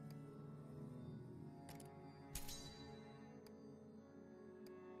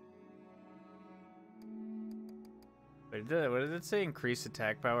 Wait, what did it say? Increase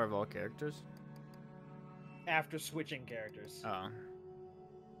attack power of all characters? After switching characters. Oh.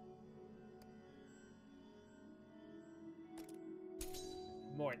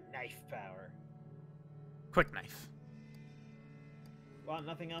 More knife power. Quick knife. Well,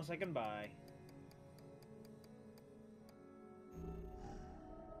 nothing else I can buy.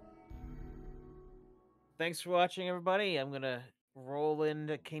 Thanks for watching, everybody. I'm gonna roll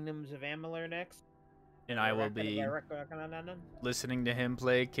into Kingdoms of Amalur next. And I will be listening to him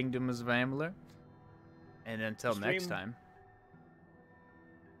play Kingdoms of Amalur. And until next Stream- time,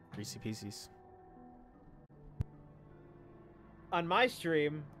 Greasy Pieces. On my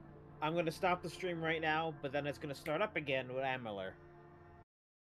stream, I'm gonna stop the stream right now, but then it's gonna start up again with Amalur.